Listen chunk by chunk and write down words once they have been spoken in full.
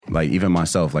like even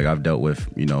myself, like I've dealt with,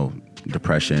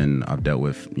 depression. I've dealt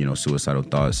with, suicidal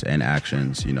thoughts and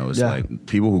actions. It's like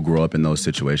people who grow up in those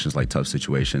situations, like tough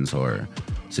situations or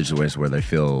situations where they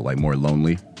feel like more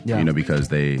lonely, because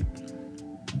they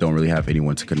don't really have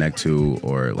anyone to connect to,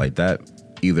 or like that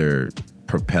either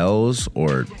propels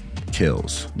or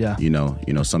kills.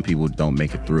 Some people don't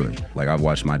make it through it. Like I've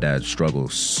watched my dad struggle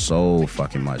so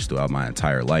fucking much throughout my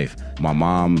entire life. My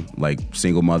mom, like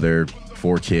single mother,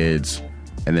 4 kids,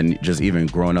 and then just even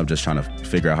growing up just trying to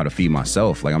figure out how to feed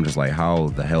myself. Like I'm just like, how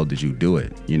the hell did you do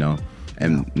it?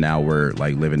 And now we're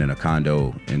like living in a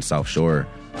condo in South Shore.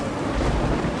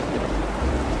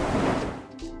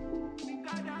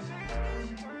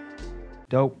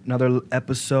 Dope. Another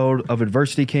episode of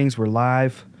Adversity Kings. We're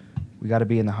live. We got to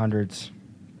be in the hundreds.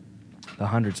 The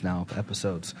hundreds now of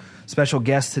episodes. Special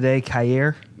guest today,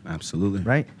 Khair. Absolutely.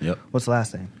 Right? Yep. What's the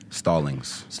last name?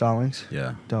 Stallings. Stallings?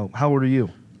 Yeah. Dope. How old are you?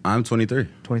 I'm 23.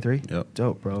 23? Yep.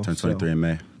 Dope, bro. Turned 23 in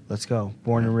May. Let's go.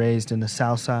 Born and raised in the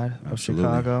south side of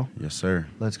Chicago. Yes, sir.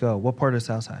 Let's go. What part of the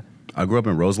south side? I grew up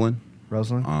in Roseland.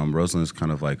 Roseland? Roseland is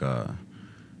kind of like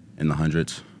in the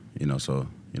hundreds, so,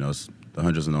 it's, the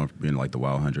hundreds are known for being like the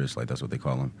wild hundreds, like that's what they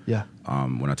call them. Yeah.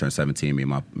 When I turned 17, me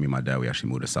and my dad, we actually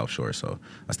moved to South Shore, so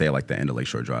I stay at like the end of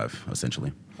Lakeshore Drive,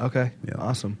 essentially. Okay. Yeah.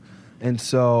 Awesome. And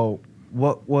so,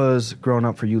 what was growing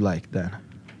up for you like then?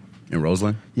 In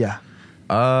Roseland? Yeah.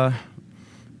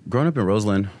 Growing up in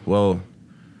Roseland, well,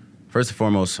 first and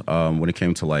foremost, when it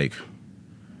came to like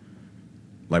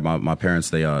my parents,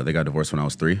 they got divorced when I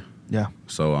was 3. Yeah.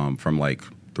 So from like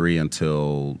 3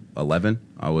 until 11,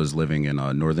 I was living in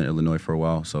northern Illinois for a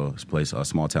while. So this place, a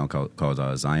small town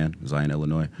called Zion,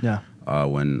 Illinois. Yeah.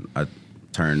 When I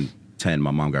turned 10,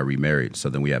 my mom got remarried. So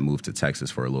then we had moved to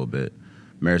Texas for a little bit.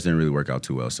 Marriage didn't really work out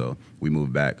too well, so we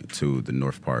moved back to the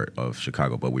north part of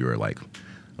Chicago. But we were like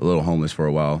a little homeless for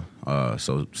a while.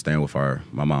 So staying with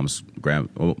my mom's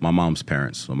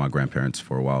parents, so my grandparents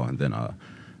for a while, and then I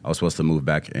was supposed to move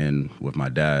back in with my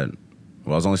dad.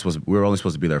 Well, we were only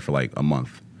supposed to be there for like a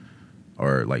month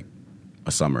or like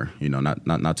a summer,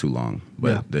 not too long.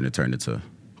 But then it turned into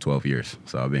 12 years.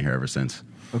 So I've been here ever since.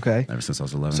 Okay. Ever since I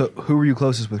was 11. So who were you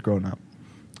closest with growing up?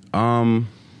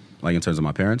 Like in terms of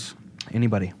my parents?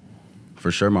 Anybody? For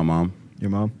sure, my mom.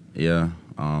 Your mom? Yeah.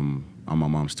 I'm my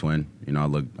mom's twin. I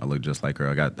look just like her.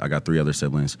 I got 3 other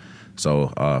siblings.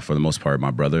 So for the most part,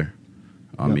 my brother,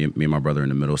 me and my brother in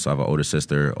the middle. So I have an older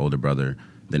sister, older brother.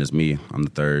 Then it's me. I'm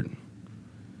the third.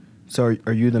 So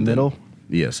are you the middle?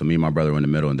 Yeah. So me and my brother are in the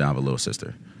middle, and then I have a little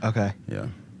sister. Okay. Yeah.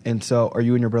 And so are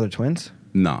you and your brother twins?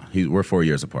 No, we're 4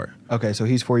 years apart. Okay, so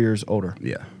he's 4 years older.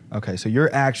 Yeah. Okay, so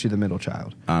you're actually the middle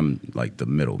child. I'm like the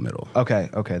middle. Okay,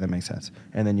 that makes sense.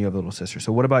 And then you have a little sister.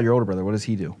 So what about your older brother? What does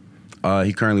he do?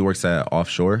 He currently works at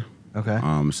Offshore. Okay.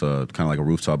 So kind of like a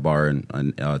rooftop bar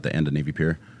at the end of Navy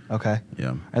Pier. Okay.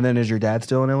 Yeah. And then is your dad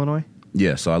still in Illinois?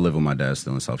 Yeah, so I live with my dad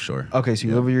still in South Shore. Okay, so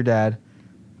you live with your dad,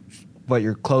 but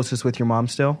you're closest with your mom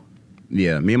still?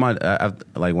 Yeah, me and my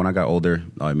like when I got older,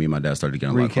 me and my dad started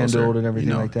getting a lot closer. Rekindled and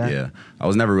everything like that? Yeah. I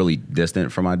was never really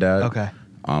distant from my dad. Okay.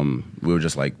 We were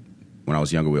just like, when I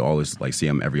was younger, we would always like see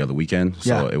him every other weekend.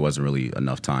 So it wasn't really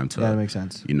enough time to that makes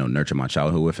sense. Nurture my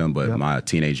childhood with him. But my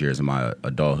teenage years and my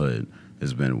adulthood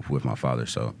has been with my father.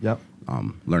 So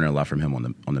learning a lot from him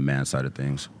on the man side of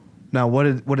things. Now, what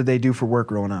did they do for work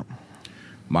growing up?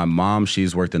 My mom,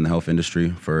 she's worked in the health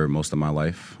industry for most of my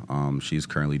life. She's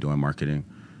currently doing marketing.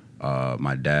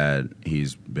 My dad,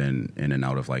 he's been in and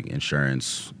out of like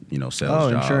insurance, sales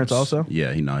jobs. Insurance also?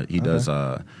 Yeah, he does.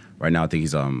 Right now, I think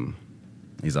he's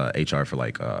a HR for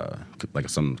like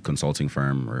some consulting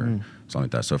firm or something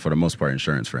like that. So for the most part,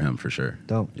 insurance for him for sure.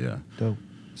 Dope. Yeah. Dope.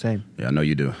 Same. Yeah, I know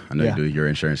you do. You do. Your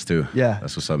insurance too. Yeah.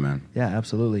 That's what's up, man. Yeah,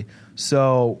 absolutely.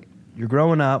 So you're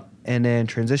growing up and then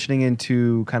transitioning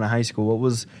into kind of high school. What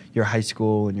was your high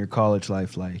school and your college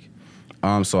life like?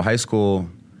 So high school,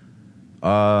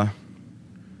 in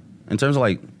terms of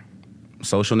like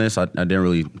socialness, I didn't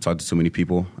really talk to too many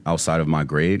people outside of my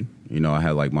grade. I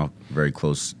had like my very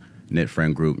close knit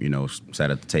friend group,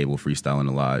 sat at the table freestyling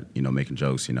a lot, making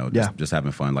jokes, just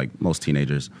having fun like most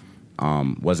teenagers.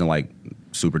 Wasn't like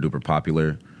super duper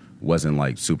popular, wasn't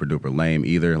like super duper lame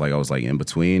either. Like I was like in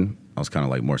between. I was kind of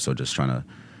like more so just trying to,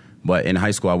 but in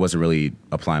high school I wasn't really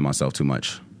applying myself too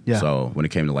much. Yeah. So when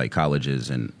it came to like colleges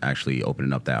and actually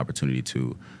opening up that opportunity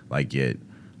to like get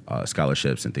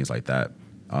scholarships and things like that,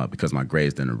 because my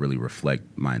grades didn't really reflect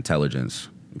my intelligence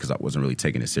because I wasn't really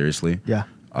taking it seriously. Yeah.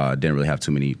 Didn't really have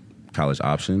too many college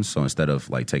options. So instead of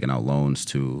like taking out loans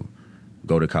to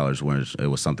go to college, when it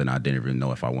was something I didn't even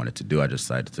know if I wanted to do, I just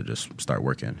decided to just start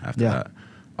working after that.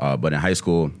 But in high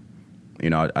school,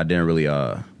 I didn't really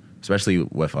especially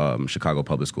with Chicago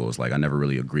public schools, like I never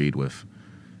really agreed with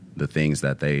the things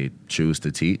that they choose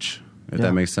to teach, if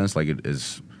that makes sense. Like it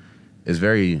is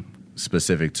very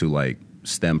specific to like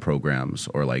STEM programs,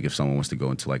 or like if someone wants to go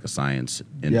into like a science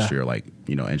industry or like,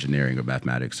 you know, engineering or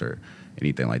mathematics or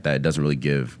anything like that. It doesn't really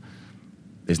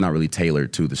it's not really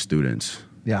tailored to the students.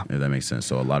 Yeah. If that makes sense.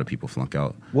 So a lot of people flunk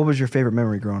out. What was your favorite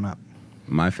memory growing up?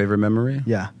 My favorite memory?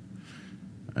 Yeah.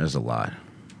 There's a lot.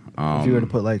 If you were to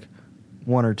put like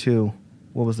one or two,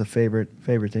 what was the favorite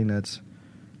thing that's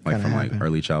like from happened? like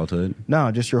early childhood?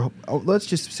 No, just let's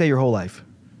just say your whole life.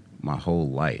 My whole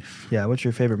life. Yeah. What's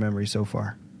your favorite memory so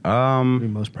far? What are you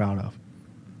most proud of?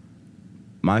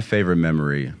 My favorite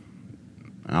memory,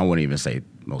 I wouldn't even say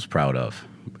most proud of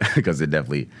because it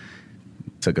definitely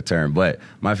took a turn. But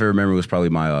my favorite memory was probably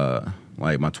my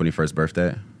my 21st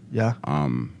birthday. Yeah.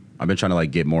 I've been trying to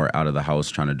like get more out of the house,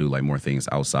 trying to do like more things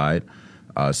outside.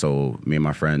 So me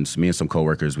and some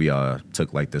coworkers, we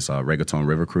took like this reggaeton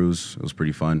river cruise. It was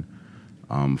pretty fun.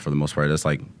 For the most part, that's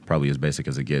like probably as basic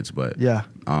as it gets. But yeah.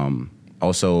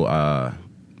 Also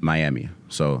Miami.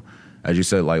 So as you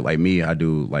said, like me, I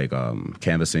do like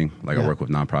canvassing. Like I work with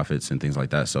nonprofits and things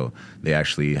like that. So they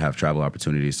actually have travel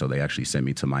opportunities. So they actually sent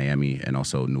me to Miami and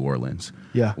also New Orleans.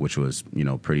 Yeah, which was, you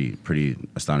know, pretty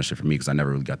astonishing for me because I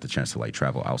never really got the chance to like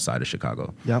travel outside of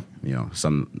Chicago. Yep. You know,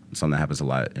 something that happens a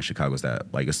lot in Chicago is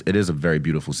that like it is a very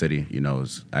beautiful city. You know,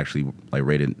 it's actually like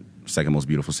rated second most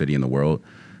beautiful city in the world,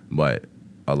 but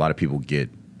a lot of people get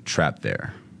trapped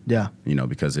there. Yeah. You know,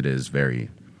 because it is very,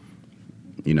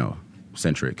 you know,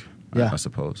 centric. I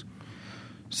suppose.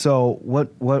 So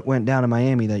what went down in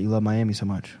Miami that you love Miami so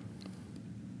much?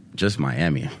 Just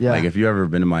Miami. Yeah. Like if you ever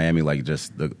been to Miami, like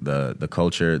just the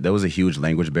culture, there was a huge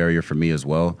language barrier for me as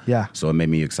well. Yeah. So it made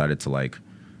me excited to like,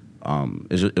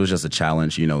 it was just a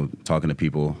challenge, you know, talking to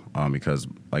people because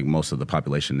like most of the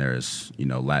population there is, you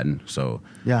know, Latin. So,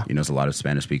 you know, there's a lot of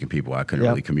Spanish speaking people I couldn't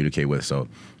really communicate with. So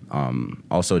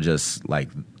also just like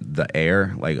the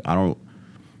air, like I don't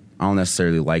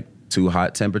necessarily like too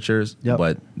hot temperatures,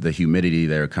 but the humidity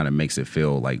there kind of makes it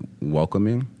feel like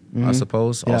welcoming, I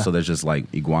suppose. Yeah. Also, there's just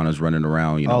like iguanas running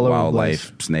around, you know,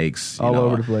 wildlife, snakes. All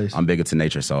over the place. I'm big into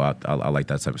nature, so I like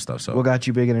that type of stuff. So, what got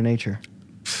you big into nature?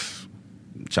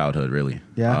 Childhood, really.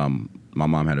 Yeah. My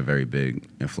mom had a very big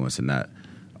influence in that,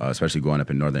 especially growing up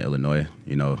in northern Illinois.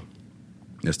 You know,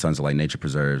 there's tons of like nature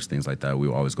preserves, things like that. We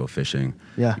would always go fishing.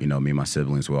 Yeah. You know, me and my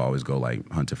siblings would always go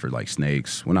like hunting for like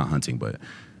snakes. Well, not hunting, but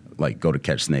like go to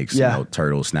catch snakes, you know,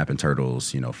 turtles, snapping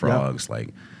turtles, you know, frogs.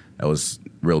 Like that was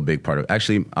a real big part of it.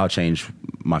 Actually, I'll change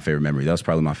my favorite memory. That was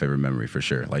probably my favorite memory for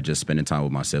sure. Like just spending time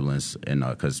with my siblings and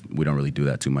because we don't really do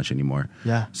that too much anymore.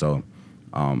 Yeah. So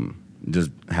just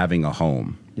having a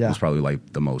home was probably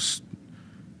like the most,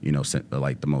 you know,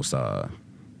 like the most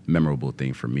memorable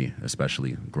thing for me,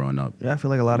 especially growing up. Yeah, I feel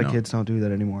like a lot of kids don't do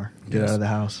that anymore. Get out of the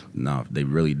house. No, they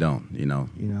really don't, you know.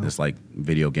 It's like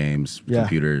video games,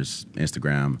 computers,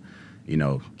 Instagram. You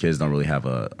know, kids don't really have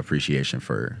a appreciation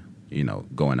for, you know,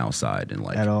 going outside and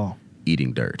like at all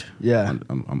eating dirt. Yeah.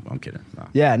 I'm kidding. No.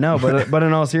 Yeah, no, but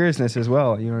in all seriousness as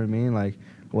well, you know what I mean? Like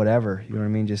whatever, you know what I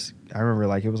mean? Just I remember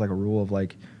like it was like a rule of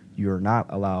like you're not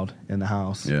allowed in the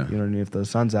house. Yeah. You know what I mean? If the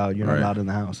sun's out, you're not allowed in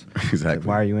the house. Exactly. Like,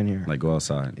 why are you in here? Like, go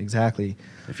outside. Exactly.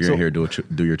 If you're in here,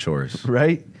 do your chores.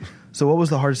 Right? So what was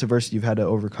the hardest adversity you've had to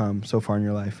overcome so far in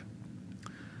your life?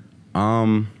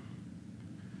 For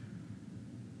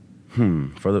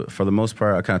the most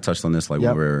part, I kind of touched on this like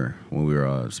when we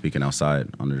were speaking outside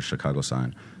under the Chicago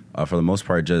sign. For the most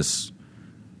part, just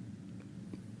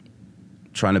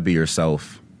trying to be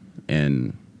yourself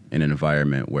in an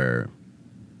environment where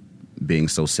being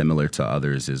so similar to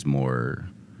others is more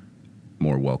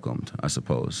welcomed, I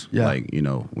suppose. Yeah. Like, you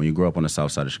know, when you grow up on the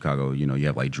south side of Chicago, you know, you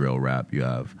have like drill rap, you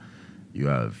have,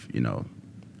 you know,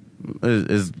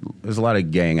 there's a lot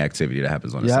of gang activity that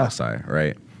happens on the south side,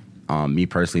 right? Me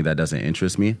personally, that doesn't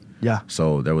interest me. Yeah.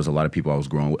 So there was a lot of people I was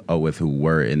growing up with who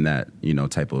were in that, you know,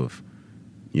 type of,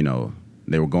 you know,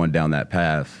 they were going down that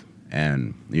path.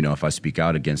 And, you know, if I speak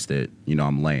out against it, you know,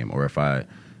 I'm lame. Or if I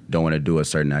don't want to do a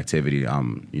certain activity,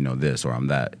 I'm, you know, this or I'm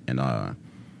that. And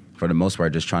for the most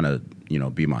part, just trying to, you know,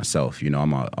 be myself. You know,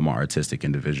 I'm an artistic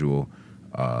individual.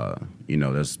 You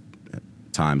know, there's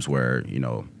times where, you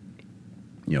know,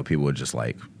 people would just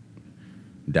like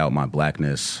doubt my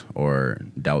blackness or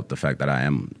doubt the fact that I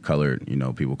am colored. You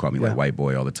know, people call me like white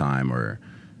boy all the time, or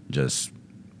just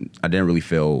I didn't really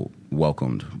feel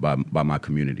welcomed by my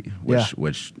community,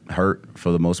 which hurt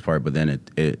for the most part. But then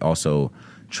it also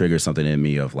triggered something in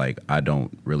me of like I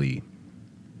don't really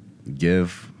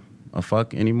give a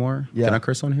fuck anymore. Yeah. Can I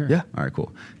curse on here? Yeah. All right,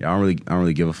 cool. Yeah, I don't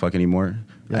really give a fuck anymore.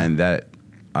 Yeah. And that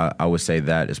I would say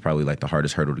that is probably like the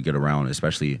hardest hurdle to get around,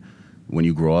 especially when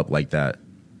you grow up like that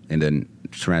and then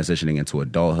transitioning into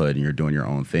adulthood and you're doing your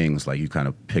own things. Like, you kind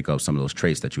of pick up some of those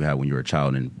traits that you had when you were a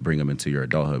child and bring them into your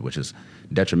adulthood, which is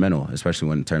detrimental, especially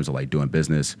when in terms of like doing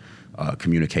business,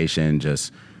 communication,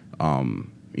 just,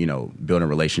 you know, building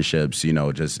relationships, you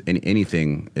know, just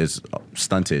anything is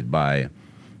stunted by,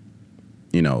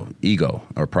 you know, ego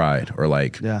or pride or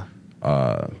like, you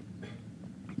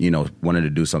know, wanting to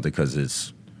do something because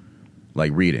it's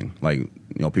like reading. Like,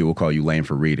 you know, people call you lame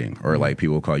for reading, or like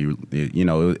people call you, you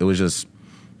know, it was just,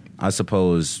 I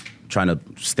suppose, trying to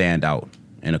stand out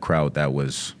in a crowd that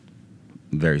was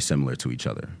very similar to each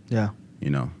other. Yeah. You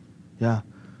know? Yeah.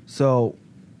 So.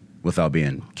 Without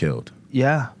being killed.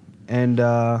 Yeah. And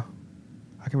I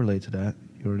can relate to that.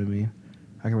 You know what I mean?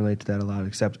 I can relate to that a lot,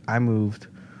 except I moved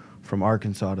from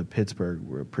Arkansas to Pittsburgh.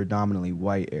 We're a predominantly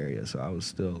white area, so I was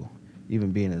still,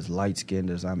 even being as light-skinned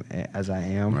as I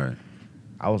am, right.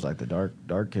 I was like the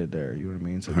dark kid there, you know what I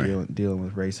mean? So right. dealing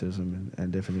with racism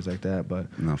and different things like that. But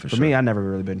no, for me, I never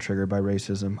really been triggered by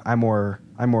racism. I more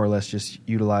or less just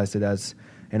utilized it as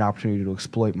an opportunity to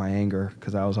exploit my anger,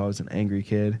 because I was always an angry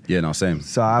kid. Yeah, no, same.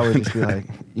 So I would just be like,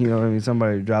 you know what I mean?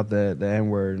 Somebody would drop the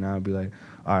N-word, and I would be like,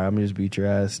 all right, I'm going to just beat your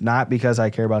ass. Not because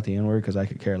I care about the N-word, because I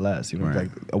could care less. You know, right.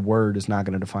 like a word is not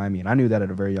going to define me. And I knew that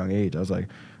at a very young age. I was like,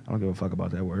 I don't give a fuck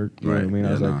about that word. You know what I mean?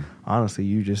 I was like, honestly,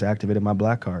 you just activated my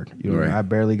black card. You know, right. I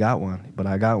barely got one, but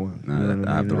I got one. No, you know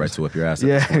I have the right to whip your ass.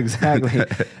 Yeah, exactly.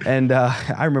 And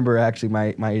I remember actually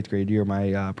my 8th grade year,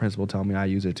 my principal telling me I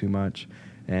use it too much.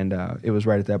 And it was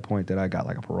right at that point that I got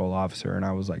like a parole officer, and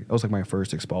I was like, it was like my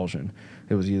first expulsion.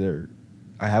 It was either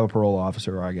I have a parole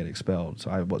officer or I get expelled. So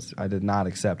I did not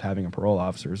accept having a parole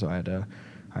officer, so I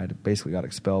had basically got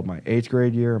expelled my 8th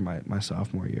grade year and my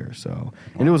sophomore year. So,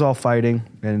 and it was all fighting,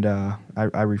 and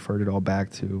I referred it all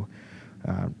back to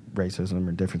racism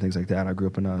and different things like that. I grew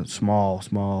up in a small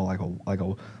like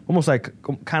a almost like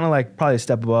kind of like probably a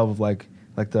step above of like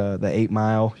the 8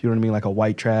 Mile, you know what I mean, like a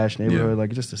white trash neighborhood,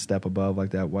 like just a step above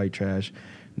like that white trash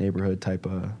neighborhood type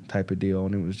of deal.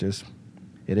 And it was just,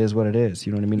 it is what it is,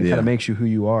 you know what I mean? It kind of makes you who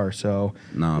you are. So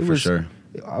no, for sure.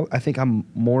 I think I'm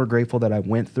more grateful that I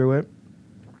went through it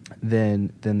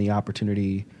than the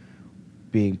opportunity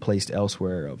being placed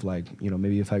elsewhere of like, you know,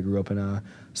 maybe if I grew up in a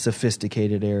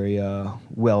sophisticated area,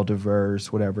 well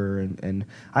diverse, whatever, and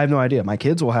I have no idea. My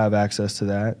kids will have access to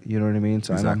that, you know what I mean?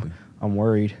 So exactly. I'm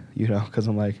worried, you know, because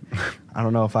I'm like, I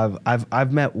don't know if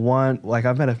I've met one, like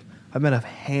I've met a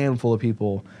handful of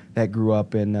people that grew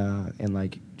up in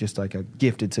like just like a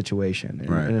gifted situation,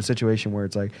 in a situation where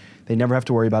it's like they never have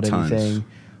to worry about anything,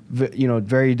 you know,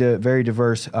 very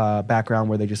diverse background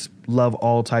where they just love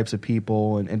all types of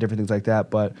people and different things like that,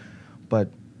 but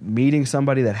meeting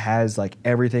somebody that has like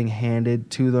everything handed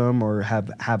to them or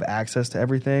have access to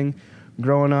everything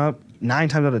growing up, 9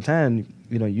 times out of 10,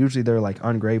 you know, usually they're like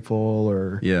ungrateful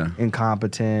or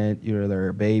incompetent, you know, they're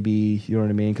a baby, you know what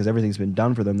I mean? Because everything's been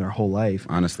done for them their whole life.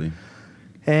 Honestly.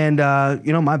 And,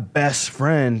 you know, my best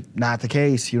friend, not the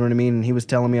case, you know what I mean? And he was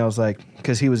telling me, I was like,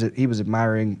 because he was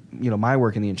admiring, you know, my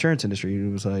work in the insurance industry. He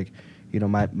was like, you know,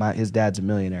 his dad's a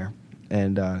millionaire.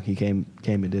 And he came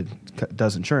and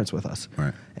does insurance with us.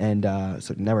 Right. And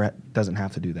so doesn't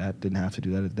have to do that. Didn't have to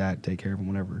do that. His dad take care of him,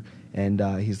 whatever. And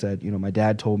he said, you know, my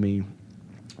dad told me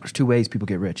there's 2 ways people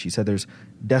get rich. He said there's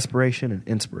desperation and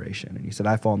inspiration. And he said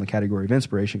I fall in the category of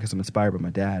inspiration because I'm inspired by my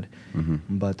dad.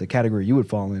 Mm-hmm. But the category you would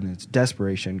fall in is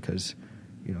desperation because,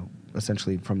 you know,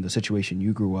 essentially from the situation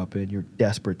you grew up in, you're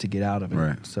desperate to get out of it.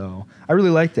 Right. So I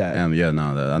really like that. I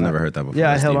never heard that before.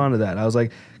 Yeah, I held on to that. I was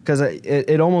like, because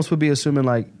it almost would be assuming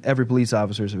like every police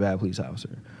officer is a bad police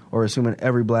officer, or assuming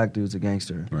every black dude's a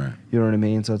gangster. Right. You know what I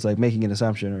mean? So it's like making an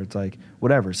assumption, or it's like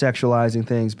whatever, sexualizing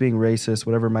things, being racist,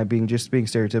 whatever it might be, just being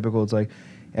stereotypical. It's like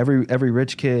every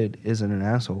rich kid isn't an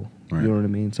asshole. Right. You know what I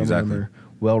mean? Some of them are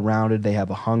well-rounded. They have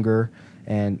a hunger,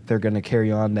 and they're going to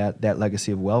carry on that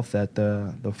legacy of wealth that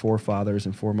the forefathers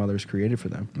and foremothers created for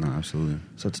them. No, absolutely.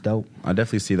 So it's dope. I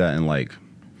definitely see that in like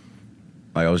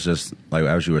I was just like,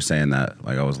 as you were saying that,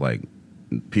 like I was like,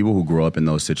 people who grow up in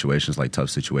those situations, like tough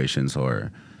situations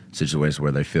or situations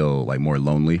where they feel like more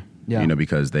lonely, you know,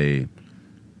 because they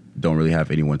don't really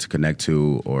have anyone to connect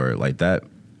to, or like that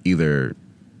either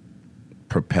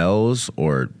propels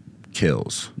or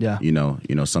kills. Yeah. You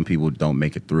know, some people don't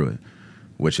make it through it,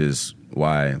 which is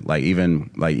why like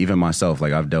even myself,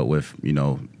 like I've dealt with, you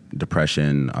know,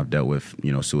 depression, I've dealt with,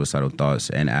 you know, suicidal thoughts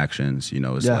and actions, you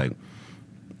know, it's like,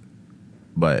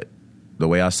 but the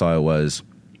way I saw it was,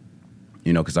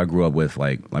 you know, because I grew up with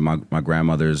like my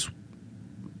grandmother's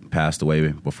passed away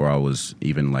before I was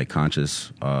even like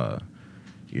conscious.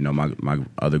 You You know, my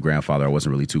other grandfather, I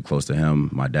wasn't really too close to him.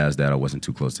 My dad's dad, I wasn't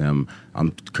too close to him.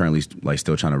 I'm currently like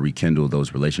still trying to rekindle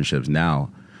those relationships now,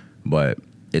 but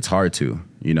it's hard to,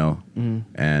 you know,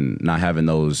 and not having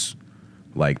those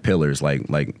like pillars,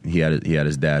 like he had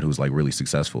his dad who's like really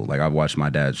successful. Like I've watched my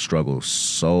dad struggle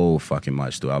so fucking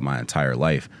much throughout my entire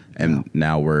life, and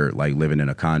now we're like living in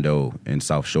a condo in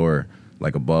South Shore,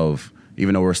 like above,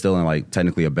 even though we're still in like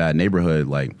technically a bad neighborhood,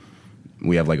 like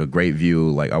we have like a great view.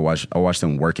 Like I watched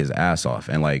him work his ass off,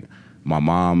 and like my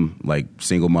mom, like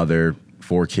single mother,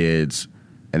 4 kids,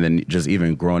 and then just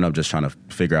even growing up, just trying to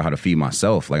figure out how to feed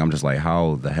myself. Like I'm just like,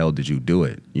 how the hell did you do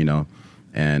it? You know,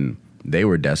 and they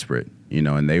were desperate, you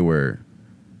know, and they were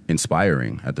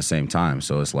inspiring at the same time.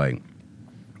 So it's like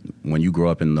when you grow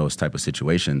up in those type of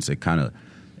situations,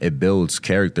 it builds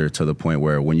character to the point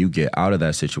where when you get out of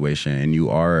that situation and you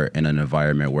are in an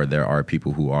environment where there are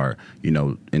people who are, you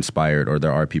know, inspired, or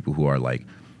there are people who are like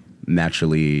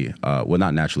naturally, well,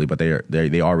 not naturally, but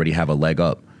they already have a leg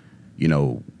up, you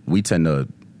know, we tend to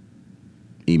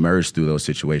emerge through those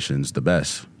situations the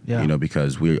best. You know,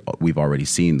 because we've already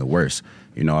seen the worst.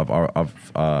 You know,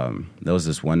 there was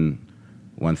this one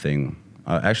thing.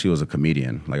 Actually, it was a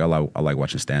comedian. Like I like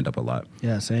watching stand up a lot.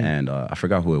 Yeah, same. And I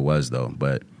forgot who it was though,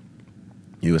 but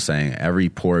he was saying every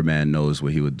poor man knows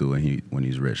what he would do when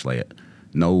he's rich. Like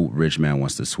no rich man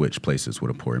wants to switch places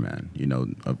with a poor man. You know,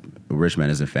 a rich man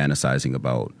isn't fantasizing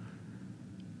about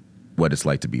what it's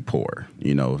like to be poor.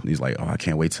 You know, he's like, oh, I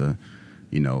can't wait to,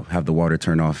 you know, have the water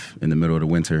turn off in the middle of the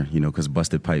winter, you know, because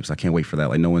busted pipes. I can't wait for that.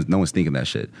 Like no one's thinking that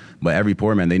shit. But every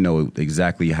poor man, they know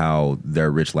exactly how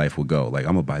their rich life will go. Like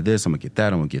I'm gonna buy this, I'm gonna get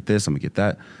that, I'm gonna get this, I'm gonna get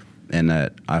that, and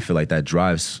that I feel like that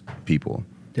drives people.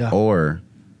 Yeah. Or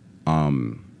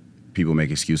people make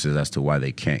excuses as to why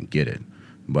they can't get it.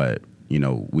 But you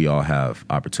know, we all have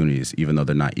opportunities, even though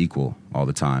they're not equal all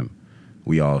the time.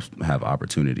 We all have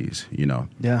opportunities, you know.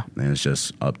 Yeah. And it's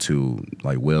just up to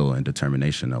like will and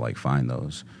determination to like find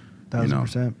those.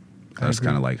 1,000%. That's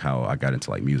kind of like how I got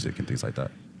into like music and things like that.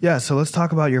 Yeah. So let's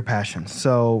talk about your passion.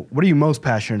 So what are you most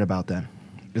passionate about then?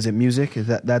 Is it music?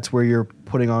 That's where you're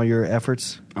putting all your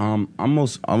efforts? I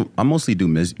mostly do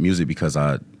music because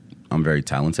I'm very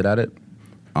talented at it.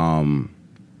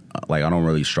 Like I don't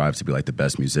really strive to be like the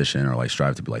best musician or like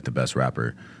strive to be like the best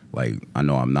rapper. Like I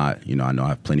know I'm not, you know, I know I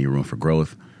have plenty of room for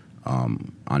growth.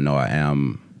 I know I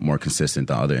am more consistent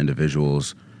than other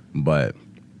individuals, but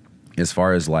as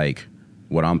far as like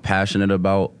what I'm passionate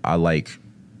about, I like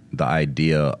the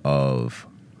idea of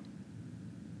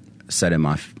setting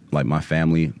my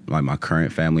family, like my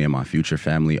current family and my future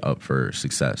family up for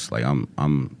success. Like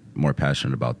I'm more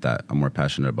passionate about that. I'm more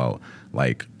passionate about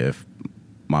like if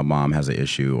my mom has an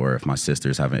issue or if my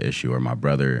sisters have an issue or my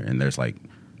brother, and there's like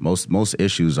most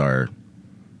issues are,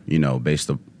 you know,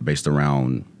 based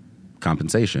around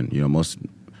compensation. You know, most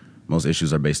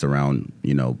issues are based around,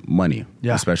 you know, money,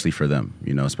 especially for them,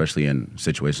 you know, especially in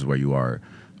situations where you are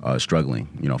struggling,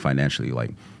 you know, financially.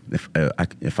 Like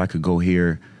if I could go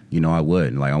here, you know, I would.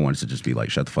 And like I wanted to just be like,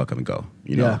 shut the fuck up and go,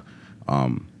 you know.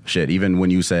 Shit, even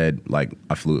when you said like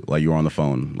I flew, like you were on the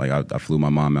phone, like I flew my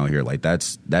mom out here, like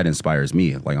that inspires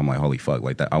me. Like I'm like, holy fuck,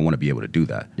 like that, I want to be able to do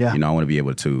that. Yeah. You know, I want to be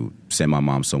able to send my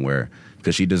mom somewhere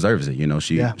because she deserves it. You know,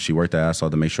 she worked her ass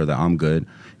off to make sure that I'm good,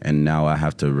 and now I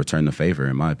have to return the favor,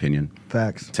 in my opinion.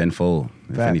 Facts. Tenfold,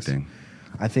 if anything.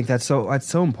 I think that's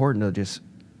so important to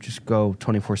just go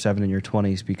 24/7 in your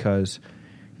 20s because,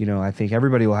 you know, I think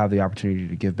everybody will have the opportunity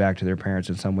to give back to their parents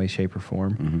in some way, shape, or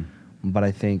form. But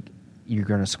I think you're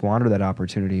going to squander that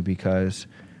opportunity because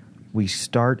we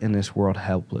start in this world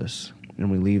helpless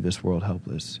and we leave this world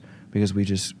helpless because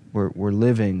we're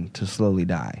living to slowly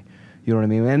die. You know what I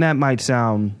mean? And that might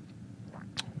sound,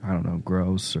 I don't know,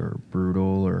 gross or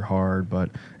brutal or hard, but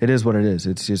it is what it is.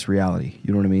 It's just reality.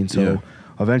 You know what I mean? So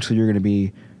eventually you're going to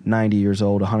be 90 years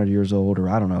old, 100 years old, or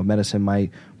I don't know, medicine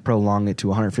might prolong it to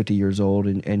 150 years old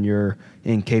and you're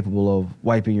incapable of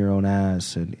wiping your own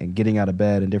ass and getting out of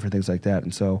bed and different things like that.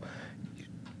 And so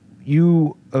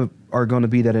you are going to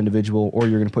be that individual, or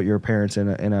you're going to put your parents in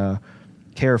a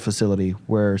care facility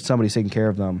where somebody's taking care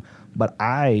of them. But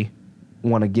I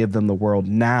want to give them the world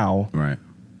now, right?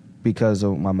 Because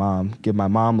of my mom. Give my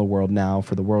mom the world now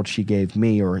for the world she gave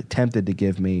me or attempted to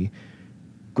give me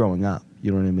growing up.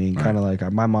 You know what I mean? Right. Kind of like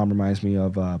my mom reminds me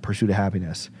of Pursuit of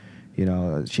Happiness. You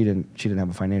know, she didn't have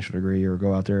a financial degree or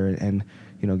go out there and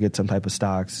you know, get some type of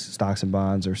stocks and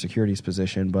bonds or securities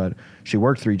position, but she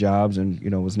worked 3 jobs and, you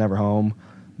know, was never home,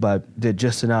 but did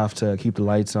just enough to keep the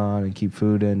lights on and keep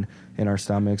food in our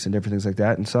stomachs and different things like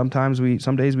that. And some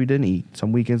days we didn't eat.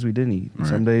 Some weekends we didn't eat. Right.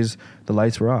 Some days the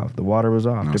lights were off, the water was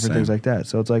off, different things like that.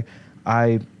 So it's like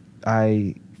I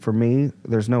for me,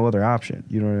 there's no other option.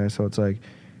 You know what I mean? So it's like,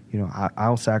 you know,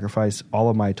 I'll sacrifice all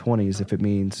of my 20s if it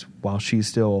means while she's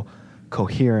still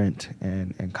coherent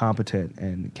and competent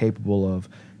and capable of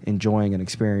enjoying and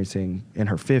experiencing in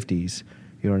her 50s.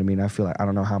 You know what I mean? I feel like I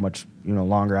don't know how much, you know,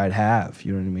 longer I'd have.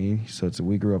 You know what I mean? So it's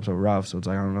we grew up so rough. So it's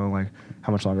like I don't know like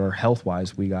how much longer health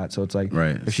wise we got. So it's like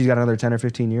if she's got another 10 or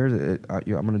 15 years, I'm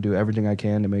going to do everything I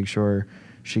can to make sure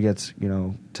she gets, you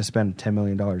know, to spend $10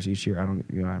 million each year.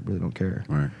 I really don't care.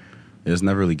 Right. It's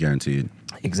never really guaranteed.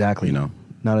 Exactly. You know,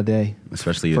 not a day.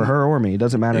 Especially for her or me. It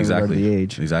doesn't matter exactly the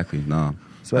age. Exactly. No.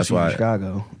 Especially in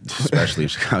Chicago. Especially in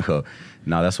Chicago.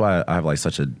 No, that's why I have like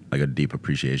such a deep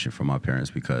appreciation for my parents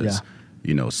because,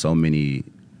 you know, so many,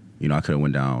 you know, I could have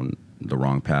went down the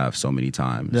wrong path so many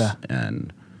times. Yeah.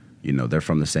 And, you know, they're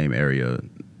from the same area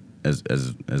as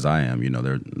I am. You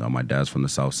know, my dad's from the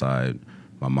South Side.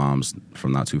 My mom's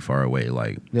from not too far away.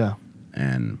 Like,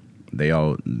 and they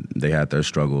had their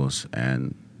struggles,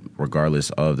 and regardless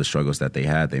of the struggles that they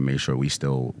had, they made sure we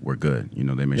still were good. You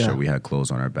know, they made sure we had clothes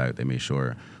on our back. They made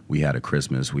sure we had a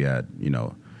Christmas. We had, you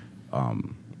know,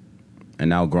 and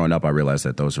now growing up, I realized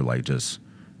that those are like just,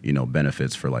 you know,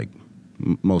 benefits for like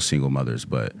most single mothers.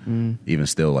 But even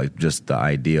still, like just the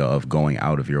idea of going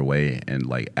out of your way and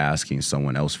like asking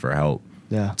someone else for help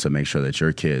to make sure that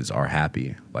your kids are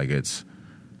happy. Like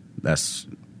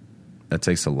that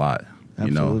takes a lot.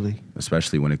 Absolutely. You know,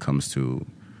 especially when it comes to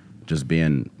just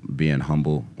being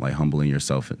humble, like humbling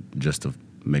yourself just to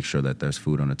make sure that there's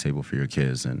food on the table for your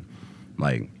kids. And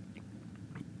like,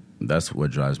 that's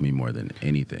what drives me more than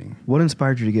anything. What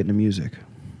inspired you to get into music?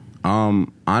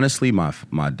 Honestly, my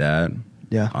dad.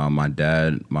 Yeah. My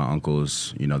dad, my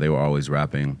uncles, you know, they were always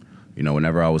rapping. You know,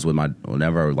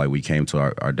 whenever like we came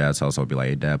to our dad's house, I would be like,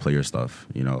 "Hey, Dad, play your stuff."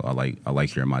 You know, I like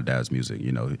hearing my dad's music.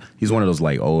 You know, he's one of those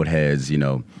like old heads. You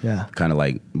know, kind of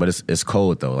like, but it's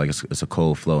cold though. Like it's a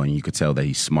cold flow, and you could tell that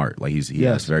he's smart. Like he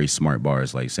has very smart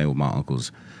bars. Like same with my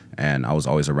uncles, and I was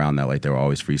always around that. Like they were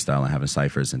always freestyling, having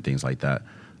ciphers and things like that.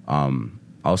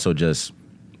 Also, just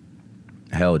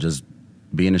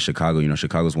being in Chicago. You know,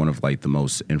 Chicago's one of like the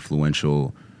most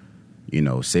influential, you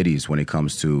know, cities when it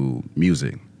comes to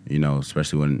music. You know,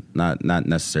 especially when not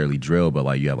necessarily drill, but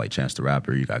like you have like Chance the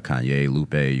Rapper, you got Kanye,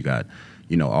 Lupe, you got,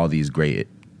 you know, all these great,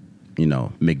 you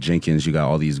know, Mick Jenkins, you got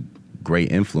all these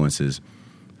great influences.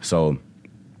 So,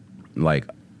 like,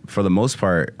 for the most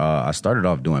part, I started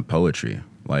off doing poetry.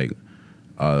 Like,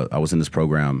 I was in this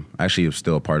program. Actually, I'm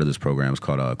still a part of this program. It's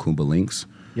called Kumba Links.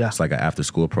 Yeah. It's like an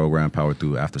after-school program powered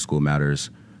through After School Matters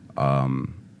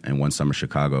and One Summer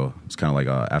Chicago. It's kind of like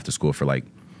after school for like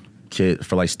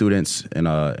students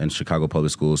in Chicago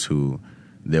public schools who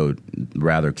they would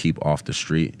rather keep off the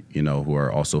street, you know, who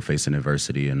are also facing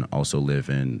adversity and also live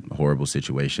in horrible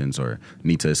situations or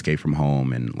need to escape from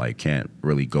home and like can't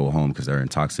really go home because they're in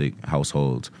toxic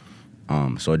households.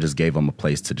 So it just gave them a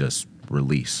place to just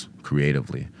release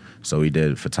creatively. So we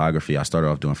did photography. I started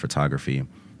off doing photography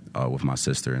with my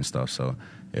sister and stuff. So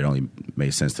it only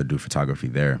made sense to do photography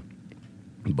there.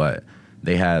 But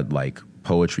they had like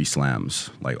poetry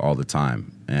slams like all the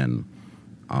time, and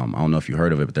I don't know if you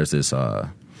heard of it, but there's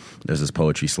this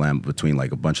poetry slam between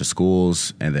like a bunch of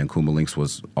schools, and then Kumba Links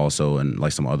was also in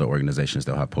like some other organizations.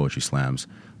 They'll have poetry slams.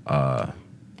 I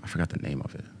forgot the name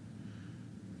of it.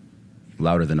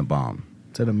 Louder Than a Bomb.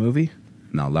 Is that a movie?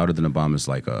 No, Louder Than a Bomb is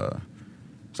like a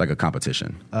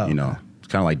competition. Oh, you know, it's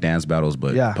kind of like dance battles,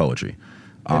 but poetry.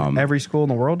 And every school in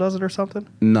the world does it or something?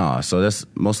 No, so that's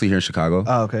mostly here in Chicago.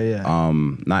 Oh, okay, yeah.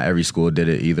 Not every school did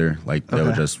it either. Like, they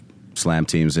were just slam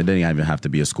teams. It didn't even have to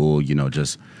be a school, you know,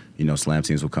 just, you know, slam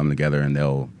teams will come together and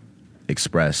they'll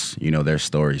express, you know, their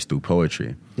stories through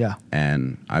poetry. Yeah.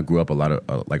 And I grew up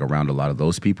around a lot of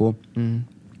those people.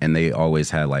 Mm-hmm. And they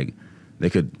always had, like,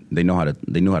 they knew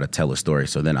how to tell a story.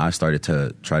 So then I started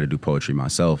to try to do poetry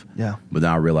myself. Yeah. But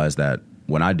then I realized that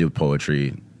when I do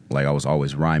poetry, like, I was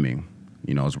always rhyming.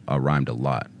 You know, I rhymed a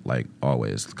lot, like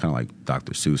always, kind of like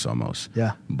Dr. Seuss almost.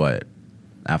 Yeah. But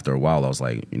after a while, I was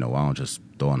like, you know, why don't just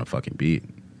throw on a fucking beat?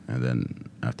 And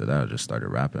then after that, I just started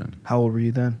rapping. How old were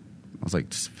you then? I was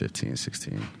like 15,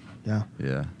 16. Yeah.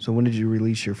 Yeah. So when did you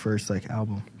release your first like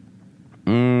album?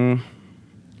 I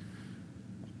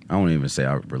don't even say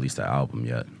I released that album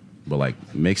yet, but like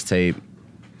mixtape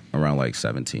around like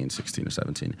 16 or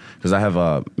 17. Because I have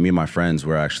me and my friends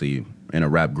were actually in a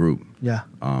rap group. Yeah.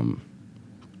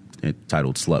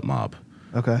 Titled Slut Mob.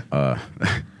 Okay.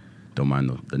 Don't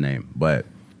mind the name. But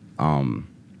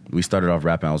we started off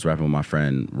rapping. I was rapping with my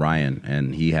friend Ryan,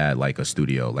 and he had like a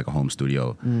studio, like a home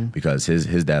studio, because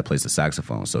his dad plays the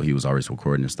saxophone, so he was always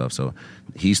recording and stuff. So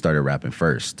he started rapping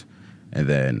first. And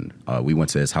then we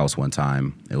went to his house one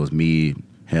time. It was me,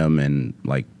 him and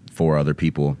like 4 other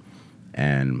people,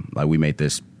 and like we made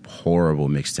this horrible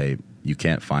mixtape. You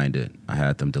can't find it. I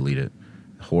had them delete it.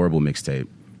 Horrible mixtape.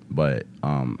 But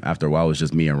after a while, it was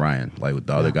just me and Ryan. Like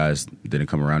the other guys didn't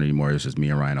come around anymore. It was just me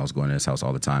and Ryan. I was going to his house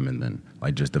all the time, and then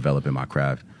like just developing my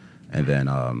craft. And then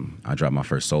I dropped my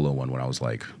first solo one when I was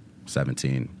like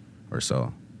 17 or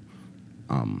so.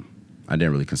 I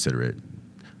didn't really consider it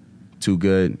too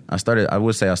good. I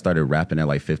would say I started rapping at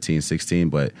like 15, 16,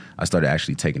 but I started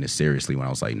actually taking it seriously when I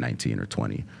was like 19 or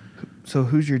 20. So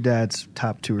who's your dad's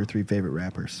top 2 or 3 favorite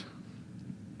rappers?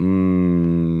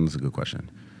 That's a good question.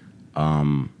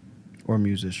 Or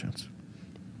musicians?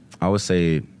 I would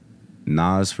say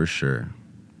Nas for sure.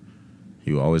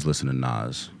 He would always listen to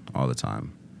Nas all the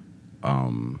time.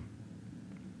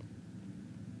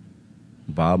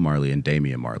 Bob Marley and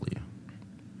Damian Marley.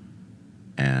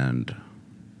 And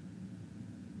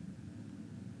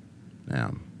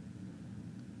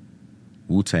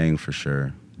Wu-Tang for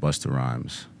sure. Busta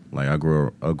Rhymes. Like I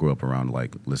grew up around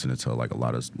like listening to like a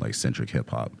lot of like centric hip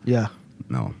hop. Yeah.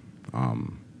 No.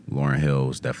 Lauryn Hill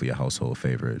was definitely a household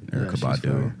favorite.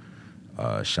 Erykah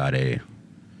Badu, Sade,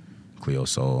 Cleo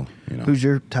Soul. You know. Who's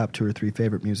your top 2 or 3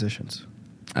 favorite musicians?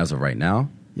 As of right now?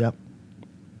 Yep.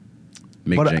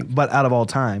 Mick But out of all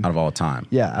time. Out of all time.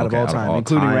 Yeah, out of all time,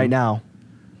 including right now.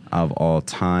 Out of all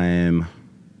time.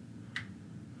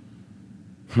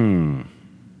 Including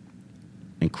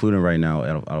right now,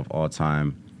 out of all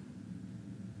time,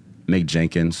 Mick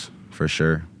Jenkins, for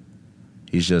sure.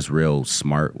 He's just real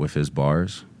smart with his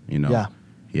bars, you know. Yeah.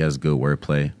 He has good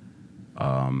wordplay.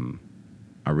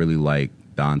 I really like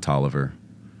Don Toliver.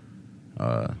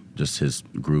 Just his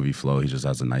groovy flow. He just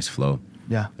has a nice flow.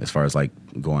 Yeah. As far as like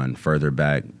going further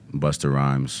back, Busta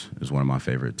Rhymes is one of my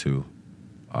favorite too.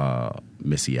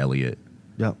 Missy Elliott.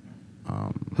 Yep.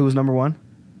 Who was number 1?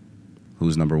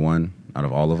 Who's number 1 out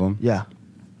of all of them? Yeah.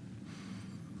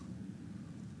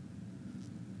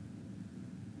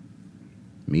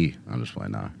 Me. I'm just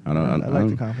playing now. I like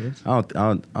the confidence. I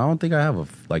don't think I have a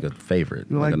favorite.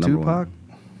 You like a Tupac? One.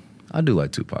 I do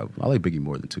like Tupac. I like Biggie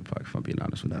more than Tupac, if I'm being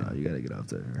honest with you. No, you gotta get out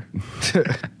there.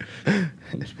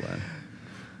 I'm just playing.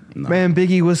 No. Man,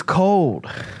 Biggie was cold.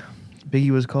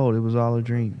 Biggie was cold. It was all a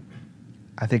dream.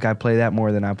 I think I play that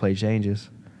more than I play Changes.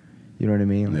 You know what I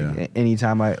mean? Like,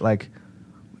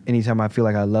 anytime I feel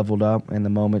like I leveled up and the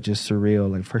moment just surreal.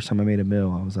 Like first time I made a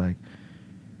mill, I was like,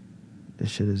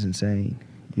 this shit is insane.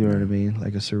 You know what I mean?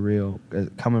 Like a surreal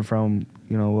coming from,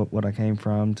 you know, what I came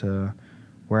from to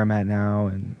where I'm at now,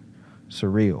 and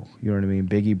surreal. You know what I mean?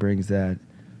 Biggie brings that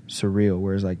surreal,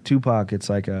 whereas like Tupac, it's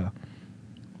like a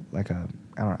I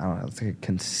don't know, it's like a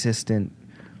consistent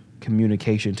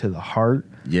communication to the heart.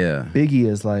 Yeah. Biggie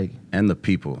is like, and the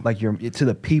people, like to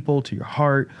the people, to your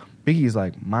heart. Biggie is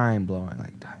like mind blowing.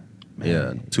 Like, man,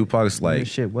 yeah. Tupac's like, this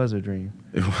shit was a dream.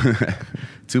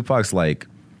 Tupac's like,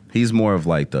 he's more of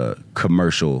like the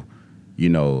commercial, you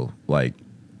know, like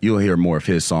you'll hear more of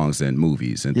his songs than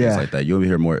movies and things like that. You'll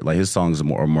hear more, like his songs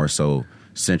are more so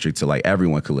centric to like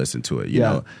everyone could listen to it. You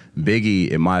know, Biggie,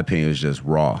 in my opinion, is just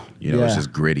raw. You know, it's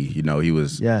just gritty. You know, he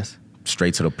was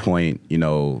straight to the point. You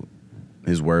know,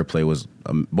 his wordplay was,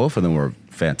 both of them were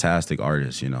fantastic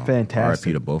artists. You know, fantastic.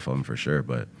 R.I.P. to both of them for sure.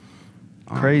 But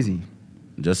crazy.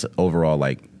 Just overall,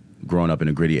 like growing up in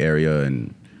a gritty area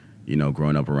and, you know,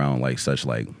 growing up around like such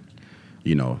like,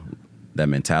 you know, that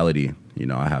mentality, you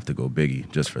know, I have to go Biggie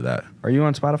just for that. Are you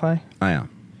on Spotify? I am.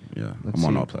 Yeah. I'm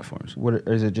on all platforms. What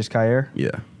is it, just Khair?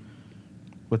 Yeah.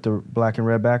 With the black and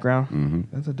red background? Mm-hmm.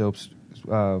 That's a dope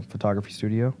photography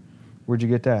studio. Where'd you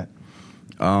get that?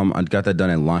 I got that done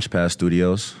at Launchpad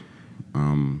Studios.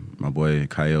 My boy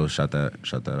Kyle shot that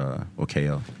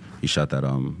KL. He shot that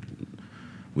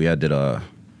we did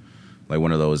like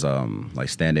one of those like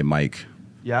stand-in mic,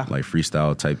 like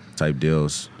freestyle type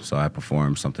deals. So I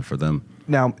performed something for them.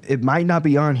 Now, it might not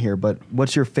be on here, but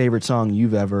what's your favorite song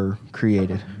you've ever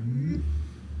created?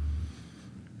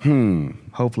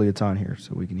 Hopefully it's on here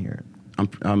so we can hear it.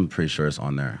 I'm pretty sure it's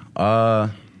on there.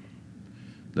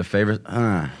 The favorite,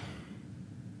 I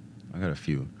got a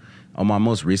few. On my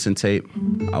most recent tape,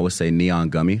 I would say Neon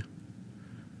Gummy.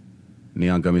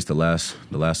 Neon Gummy's the last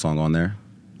song on there.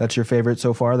 That's your favorite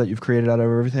so far that you've created out of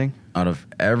everything? Out of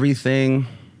everything,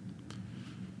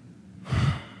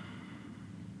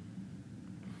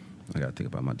 I gotta think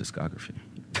about my discography.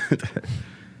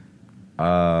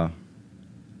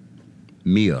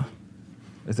 Mia.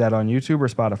 Is that on YouTube or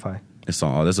Spotify? It's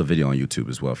on. There's a video on YouTube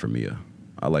as well for Mia.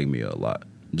 I like Mia a lot,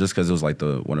 just because it was like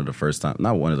one of the first times,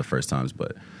 not one of the first times,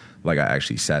 but like I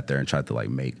actually sat there and tried to like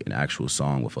make an actual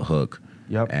song with a hook,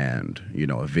 and you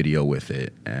know, a video with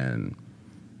it, and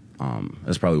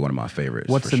It's probably one of my favorites.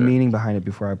 What's the meaning behind it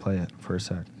before I play it for a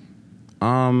sec?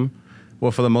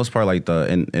 Well, for the most part, like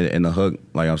in the hook,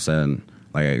 like I'm saying,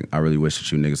 like I really wish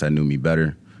that you niggas had knew me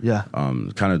better. Yeah.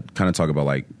 Kind of talk about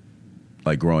like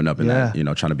growing up in that, you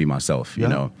know, trying to be myself, you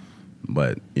know,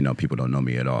 but you know, people don't know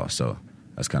me at all, so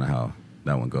that's kind of how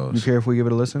that one goes. You care if we give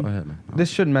it a listen? Go ahead, man. This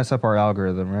shouldn't mess up our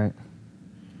algorithm, right?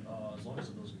 As long as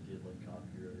it doesn't get like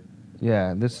copyrighted.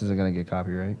 Yeah, this isn't gonna get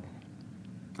copyright.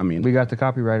 I mean, we got the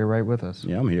copywriter right with us.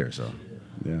 Yeah, I'm here, so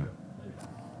yeah.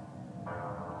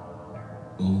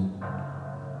 I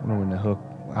wonder when the hook.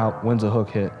 When's the hook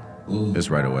hit?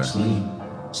 It's right away.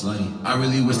 I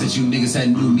really wish that you niggas had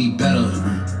knew me better,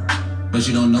 but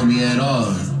you don't know me at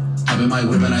all. Hop in my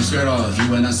whip and I skirt off. You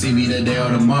will not see me today or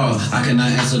tomorrow. I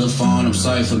cannot answer the phone. I'm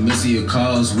sorry for missing your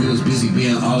calls. We was busy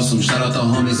being awesome. Shout out the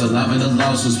homies alive in the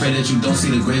lawsuits. Pray that you don't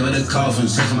see the grave of the coffin.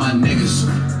 Pray for my niggas.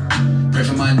 Pray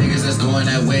for my niggas that's going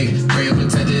that way. Pray and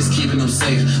protect is keeping them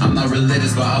safe. I'm not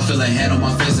religious, but I feel a hand on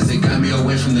my face as it got me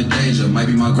away from the danger. Might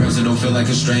be my girls that don't feel like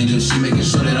a stranger. She making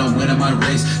sure that I'm winning my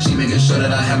race. She making sure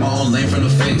that I have my own lane from the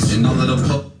face. And all of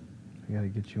the I gotta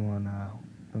get you on.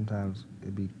 Sometimes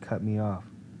it'd be cut me off.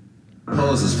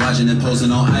 poses, flashing and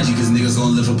posing on IG, cause niggas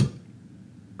gon' live a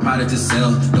product to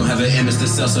sell. Don't have an image to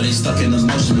sell, so they stuck in the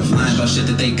motion of lying about shit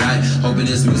that they got. Hoping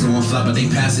this music won't flop, but they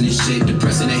passing this shit.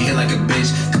 Depressing their head like a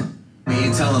bitch. Me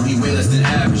and tell him he way less than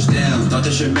average. Damn, thought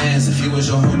that's your mans. If he was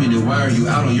your homie, then why are you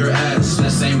out on your ass?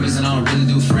 That same reason I don't really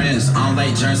do friends. I don't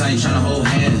like germs, I ain't tryna hold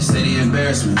hands. Steady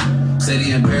embarrassment.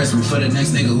 Steady embarrassment for the next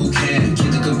nigga who can.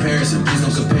 Keep the comparison, please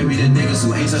don't compare me to niggas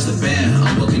who ain't touched the band.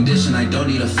 I'm well conditioned, I don't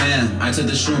need a fan. I took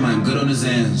the shroom, I'm good on his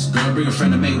hands. Girl, bring a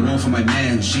friend to make room for my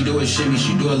man. She do a shimmy,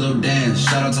 she do a little dance.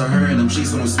 Shout out to her and them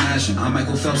cheeks when I'm smashing. I'm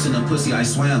Michael Phelps in the pussy, I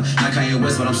swam. Not Kanye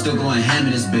West, but I'm still going ham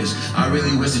in this bitch. I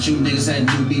really wish that you niggas had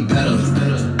knew me better.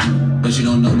 But you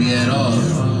don't know me at all.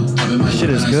 Shit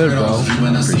is good, bro.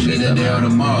 Appreciate that, man.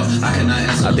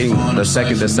 I think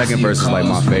the second verse is like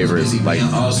my favorite, like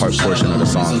portion of the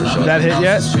song for sure. That hit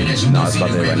yet? No, it's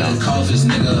about to hit right now.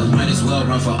 Might as well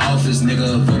run for office,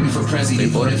 nigga. Vote me for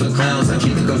president. Voted for clowns. I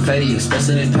keep the confetti,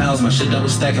 expressing in pounds. My shit double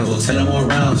stack. I will 10 or more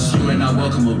rounds. You are not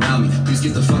welcome around me. Please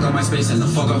get the fuck out my space and the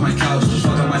fuck off my couch. The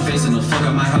fuck out my face and the fuck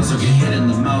out my house or get hit in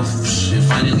the mouth. And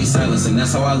finally silence, and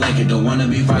that's how I like it. Don't wanna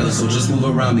be violent, so just move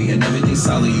around me and everything's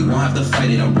solid. You won't have to fight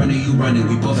it. I'm running, you running.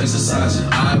 We both exercising.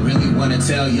 I really wanna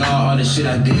tell y'all all the shit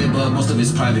I did, but most of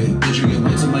it's private. Bitch, drinking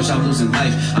way too much, I'm losing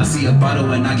life. I see a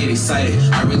bottle and I get excited.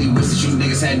 I really wish that you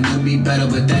niggas had knew me better,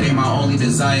 but that ain't my only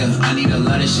desire. I need a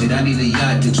lot of shit, I need a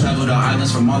yacht to travel to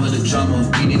islands from all of the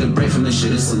drama. We need a break from the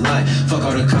shit, it's a lie. Fuck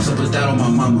all the cops, I put that on my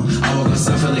mama. I woke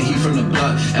outside, felt the heat from the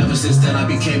block. Ever since then, I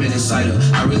became an insider.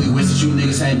 I really wish that you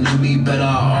niggas had knew me better.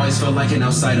 I always felt like an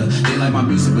outsider. They like my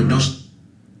music, but don't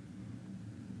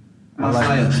my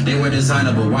flyer. They were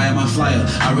designer, but why am I flyer?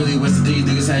 I really wish that these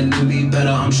niggas had knew me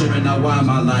better. I'm tripping now, why am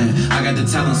I lying? I got the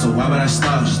talent, so why would I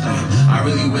stop? I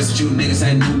really wish that you niggas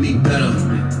had knew me better,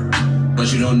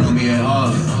 but you don't know me at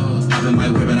all. Hop in my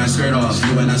whip and I skirt off.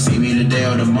 You will not see me today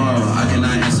or tomorrow. I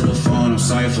cannot answer the phone, I'm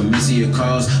sorry for missing your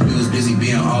calls. We was busy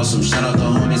being awesome. Shout out the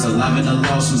homies alive in the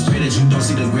lawsuits. Pray that you don't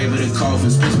see the grave of the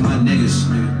coffins. Pray for my niggas.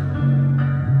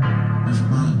 Pray for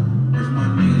my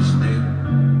niggas, nigga.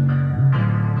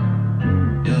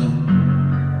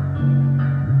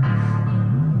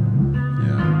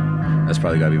 That's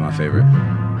probably gotta be my favorite.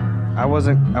 I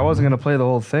wasn't gonna play the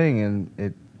whole thing, and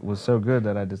it was so good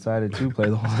that I decided to play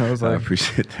the whole thing. I was like, I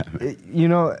appreciate that, man. You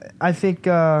know, I think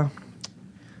I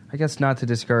guess not to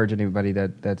discourage anybody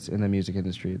that's in the music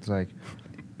industry. It's like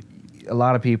a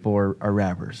lot of people are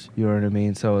rappers. You know what I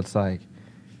mean? So it's like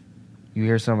you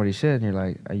hear somebody's shit, and you're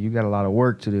like, you got a lot of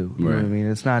work to do. You know what I mean?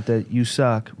 It's not that you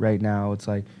suck right now. It's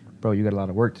like, bro, you got a lot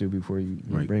of work to do before you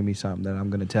bring me something that I'm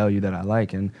gonna tell you that I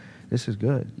like. And this is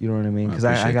good. You know what I mean? Because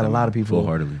I got a lot of people.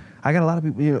 Full-heartedly. I got a lot of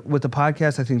people. You know, with the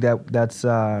podcast, I think that's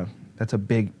a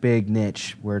big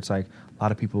niche where it's like a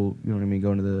lot of people. You know what I mean?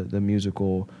 Go into the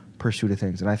musical pursuit of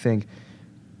things, and I think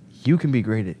you can be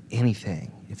great at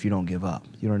anything if you don't give up.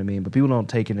 You know what I mean? But people don't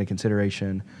take into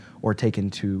consideration or take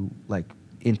into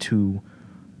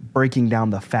breaking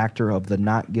down the factor of the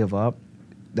not give up.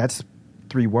 That's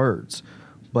 3 words.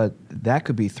 But that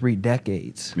could be 3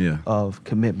 decades of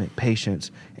commitment,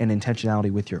 patience, and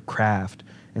intentionality with your craft.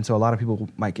 And so a lot of people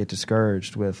might get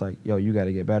discouraged with like, yo, you got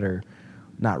to get better,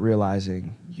 not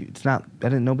realizing it's not.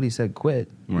 Nobody said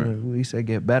quit. Right. You know, we said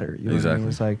get better. You know what I mean?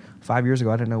 It's like 5 years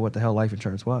ago, I didn't know what the hell life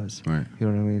insurance was. Right. You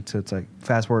know what I mean? So it's like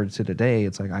fast forward to today,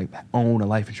 it's like I own a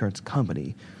life insurance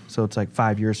company. So it's like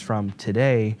 5 years from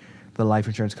today, the life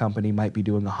insurance company might be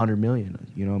doing $100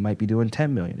 million. You know, it might be doing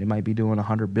 $10 million. It might be doing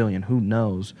 $100 billion. Who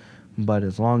knows? But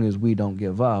as long as we don't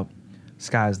give up,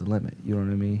 sky's the limit. You know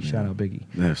what I mean? Yeah. Shout out Biggie.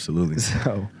 Yeah, absolutely.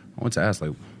 So I want to ask,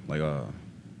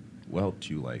 what helped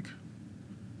you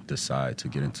decide to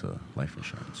get into life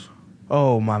insurance?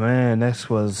 Oh my man, this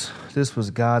was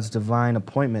God's divine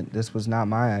appointment. This was not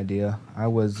my idea. I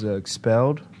was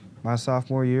expelled my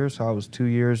sophomore year, so I was 2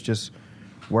 years just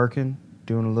working,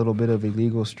 doing a little bit of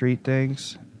illegal street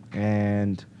things,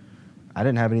 and I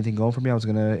didn't have anything going for me. I was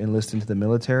going to enlist into the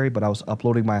military, but I was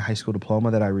uploading my high school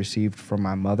diploma that I received from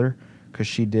my mother because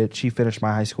she finished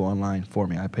my high school online for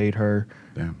me. I paid her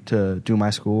to do my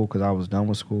school because I was done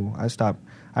with school.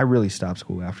 I really stopped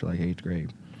school after 8th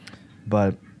grade.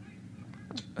 But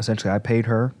essentially I paid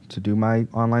her to do my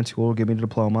online school, give me the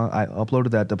diploma. I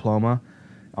uploaded that diploma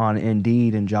on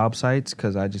Indeed and job sites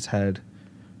because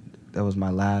that was my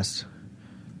last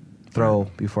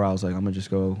throw before I was like, I'm going to just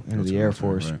go into the Air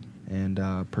Force. Right.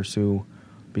 And pursue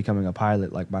becoming a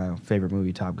pilot, like my favorite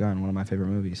movie, Top Gun, one of my favorite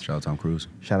movies. Shout out Tom Cruise.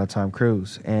 Shout out Tom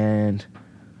Cruise. And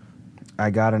I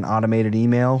got an automated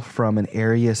email from an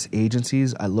Arias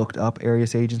Agencies. I looked up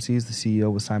Arias Agencies. The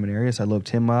CEO was Simon Arias. I looked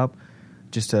him up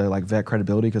just to vet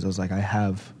credibility because I was like, I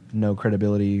have no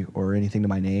credibility or anything to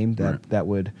my name that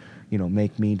would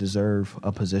make me deserve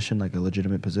a position, like a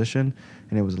legitimate position.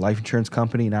 And it was a life insurance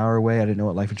company an hour away. I didn't know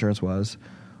what life insurance was.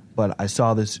 But I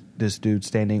saw this dude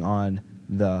standing on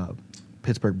the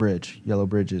Pittsburgh Bridge, Yellow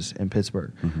Bridges in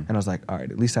Pittsburgh. Mm-hmm. And I was like, all right,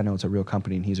 at least I know it's a real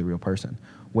company and he's a real person.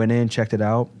 Went in, checked it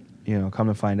out. Come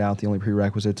to find out the only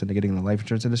prerequisites into getting in the life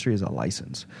insurance industry is a life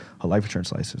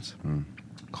insurance license. Mm.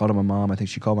 Called up my mom. I think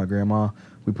she called my grandma.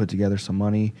 We put together some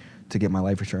money to get my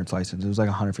life insurance license. It was like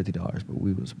 $150, but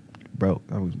we was broke.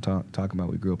 I was talking about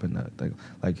we grew up in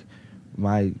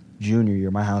my junior year,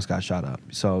 my house got shot up.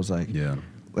 So I was like, yeah.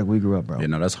 We grew up, bro. Yeah,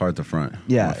 no, that's hard to front.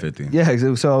 Yeah, 50.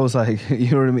 Yeah. So I was like,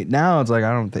 you know what I mean. Now it's like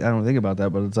I don't think about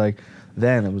that, but it's like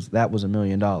then that was $1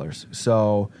 million.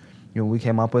 So we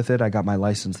came up with it. I got my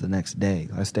license the next day.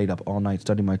 I stayed up all night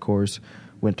studying my course.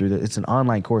 Went through it's an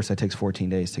online course that takes 14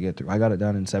 days to get through. I got it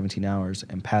done in 17 hours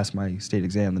and passed my state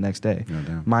exam the next day. Oh,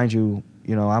 damn. Mind you,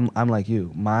 I'm like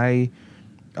you.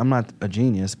 I'm not a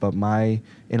genius, but my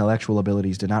intellectual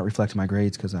abilities did not reflect my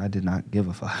grades because I did not give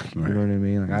a fuck. Right. You know what I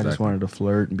mean? Exactly. I just wanted to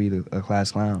flirt and be a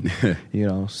class clown.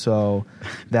 So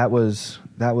that was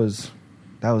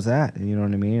that. You know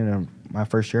what I mean? And my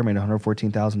first year I made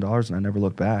 $114,000, and I never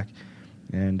looked back.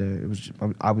 And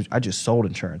I just sold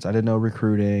insurance. I didn't know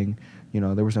recruiting.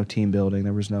 There was no team building.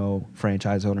 There was no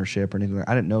franchise ownership or anything.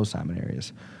 I didn't know Simon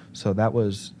Arias. So that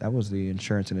was the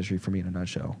insurance industry for me in a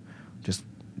nutshell. Just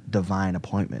divine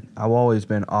appointment. I've always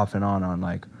been off and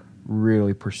on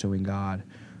really pursuing God,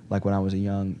 when I was a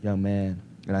young man,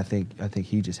 and I think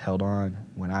he just held on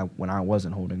when I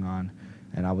wasn't holding on,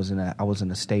 and I was in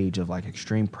a stage of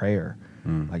extreme prayer,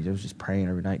 it was just praying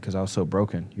every night because I was so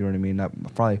broken. You know what I mean?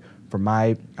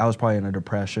 I was probably in a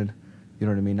depression. You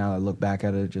know what I mean? Now I look back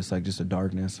at it, just a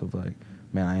darkness of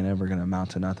man, I ain't ever gonna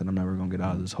amount to nothing. I'm never gonna get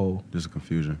out of this hole. Just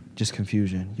confusion.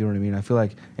 You know what I mean? I feel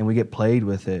and we get played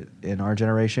with it in our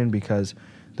generation because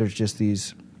there's just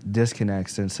these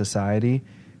disconnects in society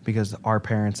because our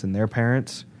parents and their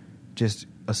parents just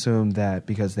assumed that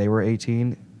because they were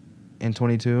 18 and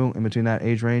 22 in between that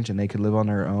age range and they could live on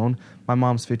their own. My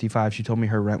mom's 55. She told me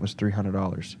her rent was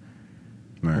 $300.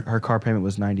 Right. Her car payment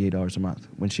was $98 a month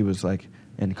when she was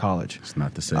in college. It's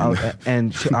not the same. I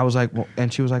was like,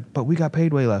 and she was like, but we got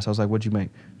paid way less. I was like, what'd you make?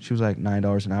 She was like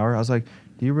 $9 an hour. I was like,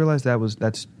 do you realize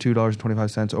that's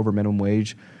 $2.25 over minimum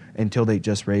wage until they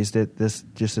just raised it this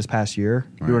past year?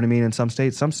 Right. You know what I mean? In some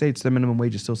states the minimum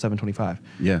wage is still $7.25.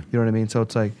 Yeah. You know what I mean? So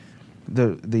it's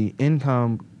the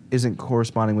income isn't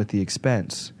corresponding with the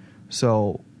expense.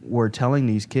 So we're telling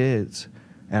these kids,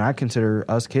 and I consider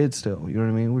us kids still, you know what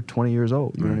I mean? We're 20 years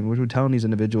old. You know what I mean? We're telling these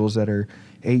individuals that are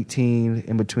 18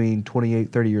 in between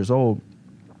 28, 30 years old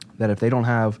that if they don't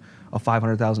have a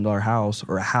 $500,000 house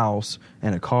or a house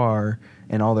and a car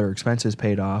and all their expenses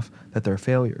paid off, that they're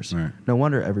failures. Right. No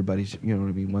wonder everybody's,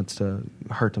 wants to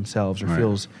hurt themselves or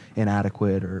feels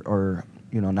inadequate or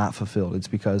not fulfilled. It's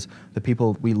because the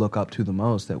people we look up to the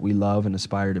most that we love and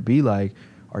aspire to be like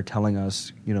are telling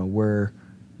us, we're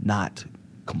not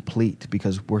complete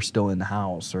because we're still in the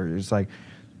house. Or it's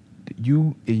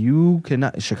you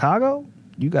cannot, Chicago,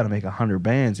 you got to make 100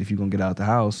 bands if you're going to get out the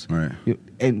house. Right.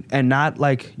 And not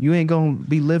you ain't going to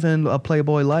be living a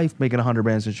Playboy life making 100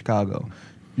 bands in Chicago.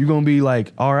 You're going to be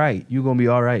all right. You're going to be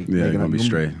all right. Yeah, you're going to be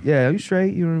straight. Yeah, you're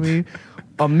straight. You know what I mean?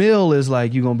 A mill is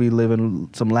you're going to be living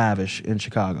some lavish in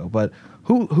Chicago. But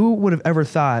who would have ever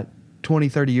thought 20,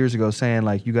 30 years ago saying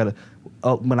you got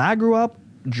to, when I grew up,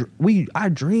 I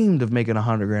dreamed of making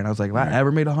 $100,000. I was like, I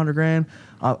ever made $100,000?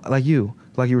 Like you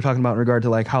were talking about in regard to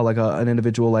like how like an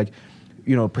individual like,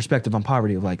 you know, perspective on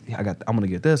poverty of like, I'm gonna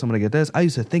get this. I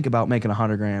used to think about making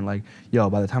 $100,000. Like, yo,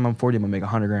 by the time I'm 40, I'm gonna make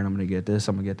 $100,000. I'm gonna get this.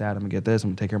 I'm gonna get that. I'm gonna get this. I'm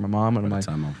gonna take care of my mom. And by I'm like,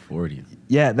 the time I'm 40.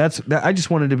 Yeah, I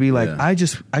just wanted to be like, Yeah. I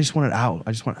just wanted out.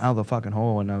 I just went out of the fucking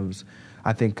hole. And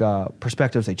I think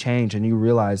perspectives, they change, and you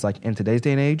realize like in today's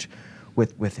day and age,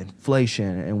 with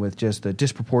inflation and with just the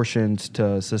disproportions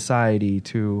to society,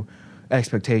 to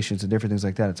expectations and different things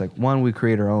like that. It's like, one, we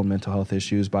create our own mental health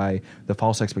issues by the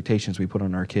false expectations we put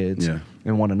on our kids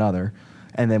and one another.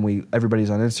 And then everybody's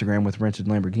on Instagram with rented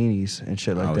Lamborghinis and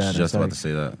shit like that. I was just about to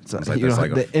say that. It's like,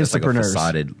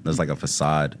 that's like a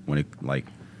facade when it like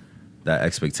that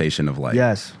expectation of like,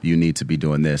 you need to be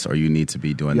doing this or you need to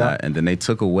be doing that. And then they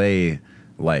took away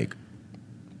like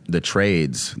the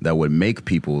trades that would make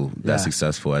people that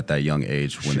successful at that young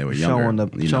age when they were younger.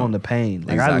 Showing the pain.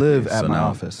 Like exactly. I live at my now,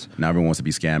 office. Now everyone wants to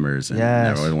be scammers and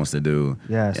everyone wants to do,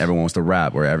 everyone wants to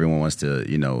rap or everyone wants to,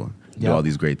 you know, do all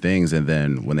these great things. And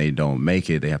then when they don't make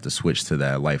it, they have to switch to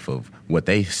that life of what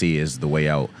they see is the way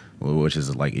out, which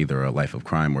is like either a life of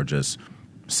crime or just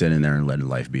sitting there and letting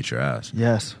life beat your ass.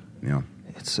 Yes. You know?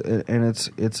 It's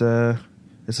a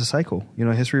cycle. You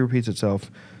know, history repeats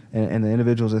itself. And the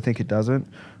individuals that think it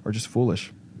doesn't are just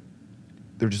foolish.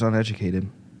 They're just uneducated.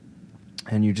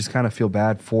 And you just kind of feel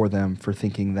bad for them for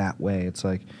thinking that way. It's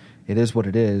like, it is what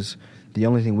it is. The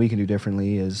only thing we can do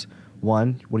differently is,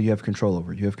 one, what do you have control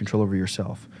over? You have control over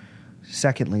yourself.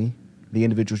 Secondly, the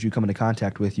individuals you come into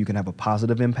contact with, you can have a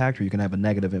positive impact or you can have a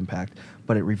negative impact.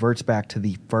 But it reverts back to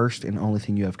the first and only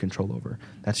thing you have control over.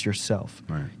 That's yourself.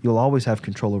 Right. You'll always have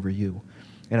control over you.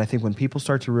 And I think when people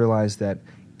start to realize that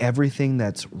everything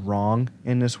that's wrong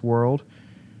in this world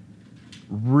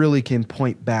really can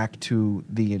point back to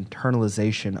the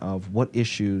internalization of what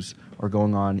issues are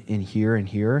going on in here and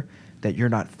here that you're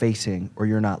not facing or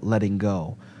you're not letting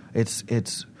go.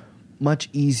 It's much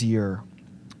easier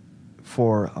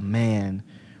for a man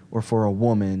or for a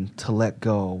woman to let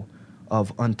go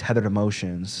of untethered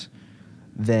emotions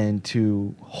than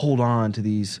to hold on to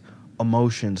these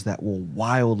emotions that will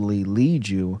wildly lead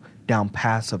you down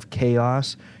paths of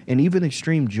chaos, and even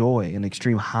extreme joy and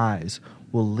extreme highs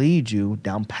will lead you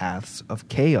down paths of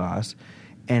chaos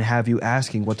and have you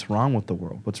asking what's wrong with the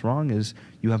world. What's wrong is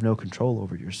you have no control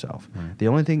over yourself. Right. The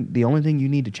only thing you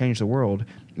need to change the world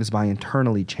is by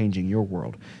internally changing your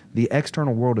world. The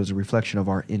external world is a reflection of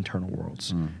our internal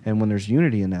worlds. And when there's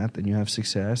unity in that, then you have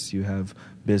success, you have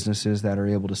businesses that are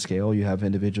able to scale, you have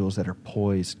individuals that are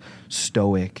poised,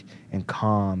 stoic, and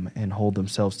calm and hold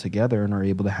themselves together and are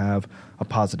able to have a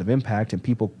positive impact. And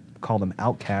people call them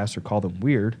outcasts or call them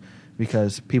weird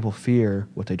because people fear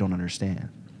what they don't understand.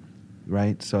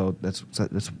 Right, so that's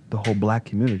the whole black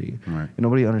community. Right. And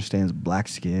nobody understands black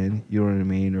skin. You know what I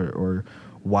mean, or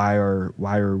why are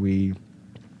we,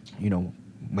 you know,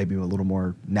 maybe a little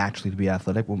more naturally to be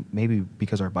athletic? Well, maybe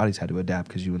because our bodies had to adapt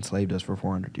because you enslaved us for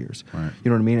 400 years. Right. You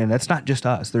know what I mean? And that's not just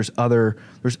us. There's other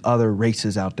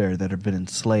races out there that have been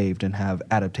enslaved and have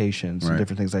adaptations and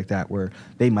different things like that where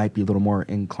they might be a little more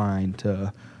inclined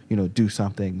to, you know, do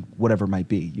something, whatever it might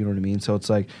be. You know what I mean? So it's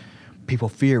like, people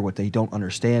fear what they don't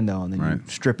understand, though, and then you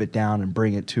strip it down and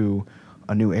bring it to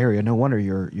a new area. No wonder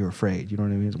you're afraid. You know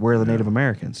what I mean? Where are the Native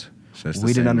Americans?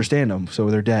 We didn't understand them, so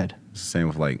they're dead. It's the same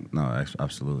with like, no,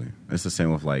 absolutely. It's the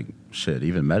same with like shit,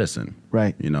 even medicine.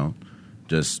 Right. You know,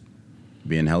 just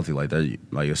being healthy like that.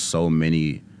 Like, there's so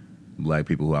many black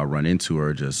people who I run into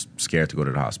are just scared to go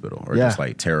to the hospital or just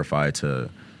like terrified to,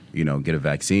 you know, get a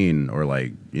vaccine or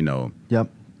like, you know.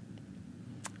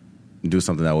 Do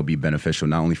something that will be beneficial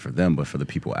not only for them but for the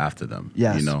people after them.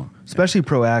 Yes, you know, especially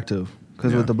proactive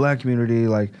because with the black community,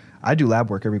 like I do lab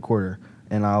work every quarter,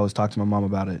 and I always talk to my mom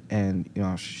about it. And you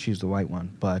know, she's the white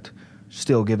one, but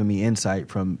still giving me insight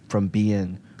from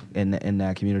being in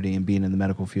that community and being in the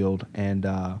medical field, and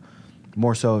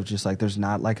more so of just like there's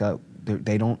not like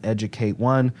they don't educate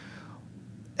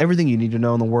everything you need to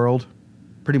know in the world.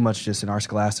 Pretty much just in our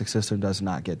scholastic system does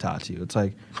not get taught to you. It's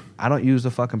like, I don't use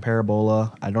the fucking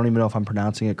parabola. I don't even know if I'm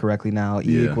pronouncing it correctly now.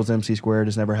 E equals MC squared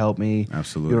has never helped me.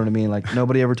 Absolutely. You know what I mean? Like,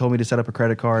 nobody ever told me to set up a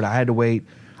credit card. I had to wait.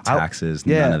 Taxes,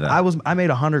 none of that. I made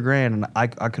 $100,000 and I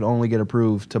could only get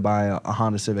approved to buy a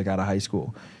Honda Civic out of high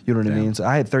school. You know what I mean? So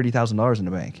I had $30,000 in the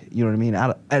bank. You know what I mean?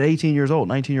 At 18 years old,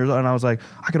 19 years old, and I was like,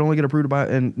 I could only get approved to buy,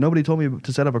 and nobody told me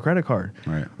to set up a credit card.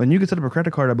 Right. When you could set up a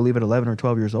credit card, I believe at 11 or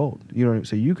 12 years old. You know,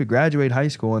 so you could graduate high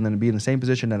school and then be in the same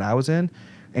position that I was in,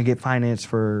 and get financed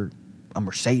for a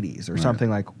Mercedes or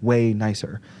something like way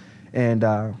nicer. And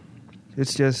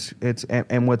it's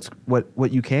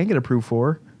what you can get approved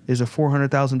for is a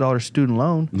 $400,000 student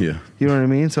loan. Yeah. You know what I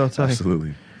mean? So it's like,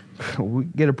 Absolutely. we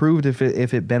get approved if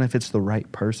it benefits the right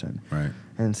person. Right.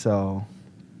 And so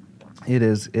it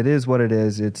is what it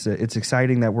is. It's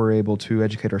exciting that we're able to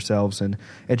educate ourselves and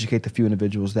educate the few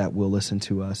individuals that will listen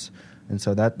to us. And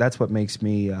so that's what makes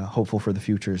me hopeful for the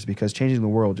future, is because changing the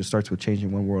world just starts with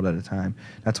changing one world at a time.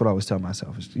 That's what I always tell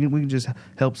myself. Is, we can just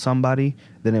help somebody,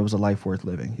 then it was a life worth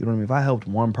living. You know what I mean? If I helped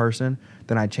one person,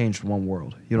 then I changed one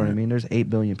world. You know what I mean? There's 8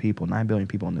 billion people, 9 billion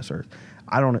people on this earth.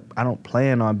 I don't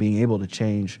plan on being able to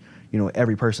change,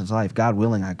 every person's life. God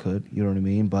willing, I could. You know what I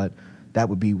mean? But that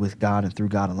would be with God and through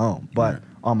God alone. But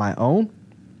on my own,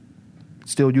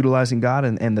 still utilizing God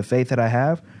and the faith that I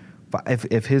have,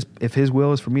 if his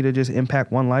will is for me to just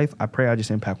impact one life, I pray I just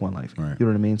impact one life. Right. You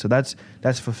know what I mean? So that's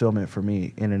fulfillment for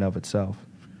me in and of itself.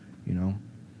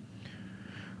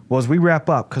 Well, as we wrap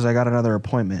up, because I got another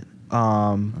appointment.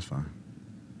 That's fine.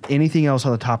 Anything else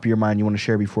on the top of your mind you want to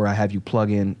share before I have you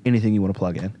plug in anything you want to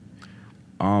plug in?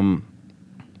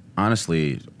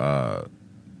 Honestly,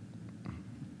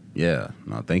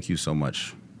 thank you so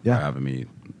much for having me.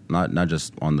 Not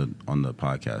just on the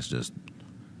podcast, just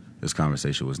this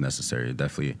conversation was necessary.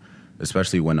 Definitely,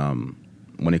 especially when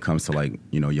it comes to like,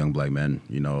 young black men,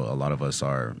 a lot of us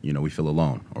are, we feel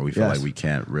alone, or we feel like we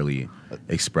can't really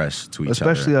express to each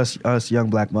other. Especially us young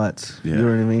black mutts. Yeah. You know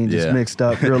what I mean? Just mixed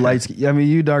up. You're light skin. I mean,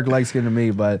 you dark light skin to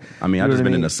me, but I've just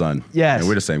been in the sun. Yes. And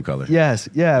we're the same color. Yes.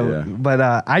 Yeah. But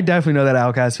I definitely know that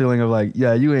outcast feeling of like,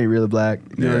 you ain't really black.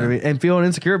 You know what I mean? And feeling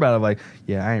insecure about it, like,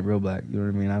 I ain't real black. You know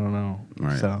what I mean? I don't know.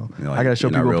 Right. So like, I got to show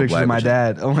people pictures of my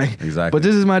dad. I'm like, exactly. But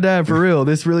this is my dad for real.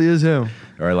 This really is him.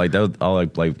 Or like that,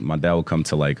 like my dad would come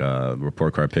to like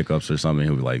report card pickups or something.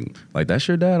 He'll be like, that's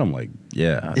your dad? I'm like,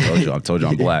 yeah, I told you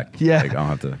I'm black. Yeah. Like I don't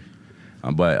have to.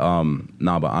 But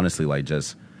honestly, like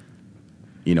just,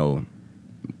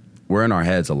 we're in our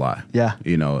heads a lot. Yeah.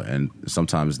 And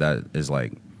sometimes that is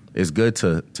like, it's good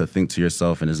to think to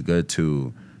yourself, and it's good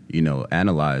to,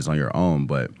 analyze on your own,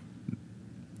 but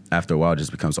after a while it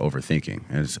just becomes overthinking.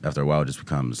 And after a while it just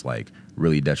becomes like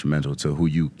really detrimental to who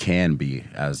you can be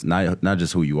as, not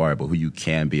just who you are, but who you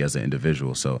can be as an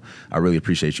individual. So I really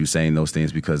appreciate you saying those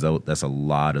things, because that's a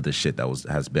lot of the shit that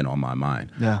has been on my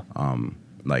mind. Yeah.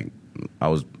 Like I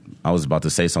was about to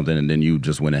say something, and then you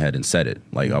just went ahead and said it.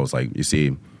 Like I was like, you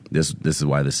see, this is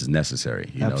why this is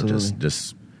necessary. Absolutely.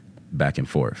 Just back and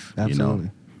forth.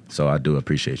 Absolutely. So I do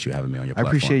appreciate you having me on your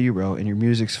platform. I appreciate you, bro. And your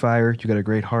music's fire. You got a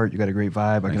great heart. You got a great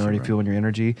vibe. I can already feel in your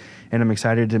energy. And I'm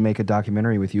excited to make a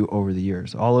documentary with you over the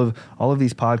years. All of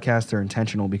these podcasts are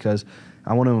intentional, because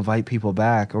I want to invite people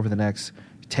back over the next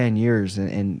 10 years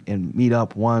and meet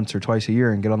up once or twice a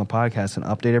year and get on the podcast and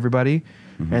update everybody.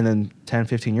 Mm-hmm. And then 10,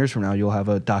 15 years from now, you'll have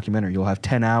a documentary. You'll have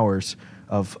 10 hours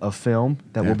of film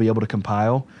that we'll be able to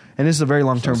compile. And this is a very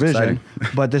long-term vision,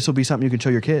 but this will be something you can show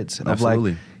your kids.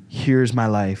 Absolutely. Of like, here's my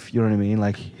life. You know what I mean?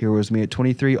 Like, here was me at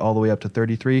 23 all the way up to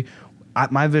 33.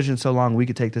 My vision's so long, we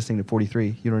could take this thing to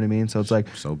 43. You know what I mean? So it's like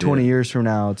 20 years from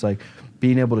now, it's like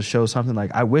being able to show something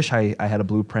like, I wish I had a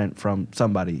blueprint from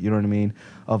somebody, you know what I mean?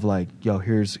 Of like,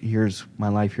 here's my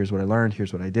life, here's what I learned,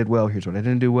 here's what I did well, here's what I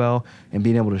didn't do well. And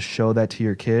being able to show that to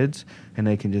your kids, and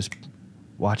they can just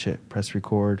watch it, press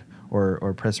record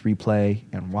or press replay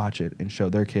and watch it and show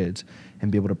their kids, and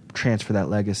be able to transfer that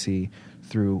legacy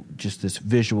through just this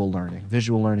visual learning.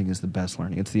 Visual learning is the best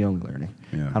learning. It's the only learning.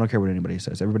 Yeah. I don't care what anybody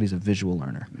says. Everybody's a visual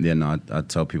learner. Yeah, no, I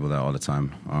tell people that all the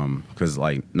time. Because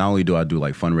like, not only do I do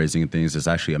like fundraising and things, it's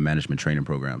actually a management training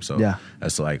program. So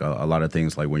that's like a lot of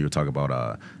things. Like when you talk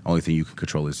about only thing you can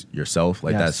control is yourself.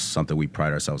 Like that's something we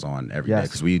pride ourselves on every day,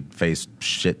 because we face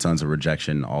shit tons of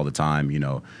rejection all the time.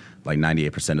 Like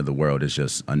 98% of the world is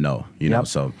just a no. You know,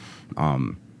 so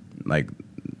like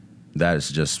that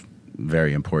is just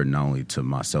very important, not only to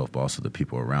myself, but also the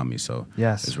people around me. So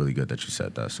it's really good that you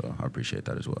said that. So I appreciate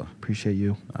that as well. Appreciate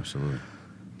you. Absolutely.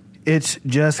 It's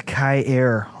just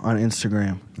Khair on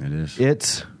Instagram. It is.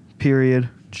 It's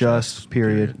just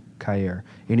Khair.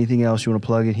 Anything else you want to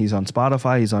plug in? He's on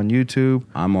Spotify. He's on YouTube.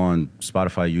 I'm on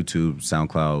Spotify, YouTube,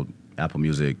 SoundCloud, Apple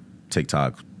Music,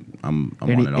 TikTok. I'm on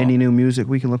it all. Any new music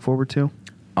we can look forward to?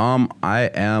 I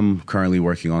am currently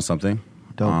working on something.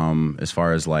 Dope. As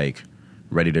far as like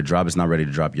ready to drop, it's not ready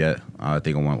to drop yet. I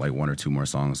think I want like 1 or 2 more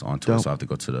songs onto it, so I have to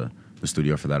go to the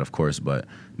studio for that, of course. But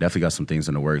definitely got some things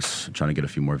in the works. Trying to get a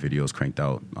few more videos cranked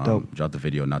out. Dropped the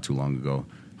video not too long ago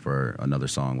for another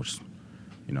song, which,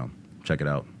 check it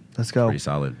out. Let's go. It's pretty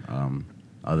solid.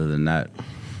 Other than that,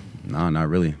 no, not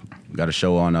really. Got a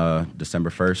show on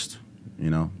December 1st.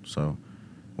 So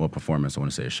performance. I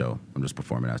want to say a show. I'm just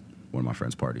performing at one of my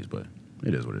friends' parties, but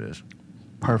it is what it is.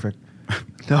 Perfect.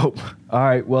 Dope. All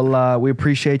right. Well, we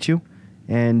appreciate you,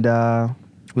 And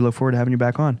we look forward to having you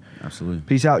back on. Absolutely.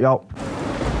 Peace out, y'all.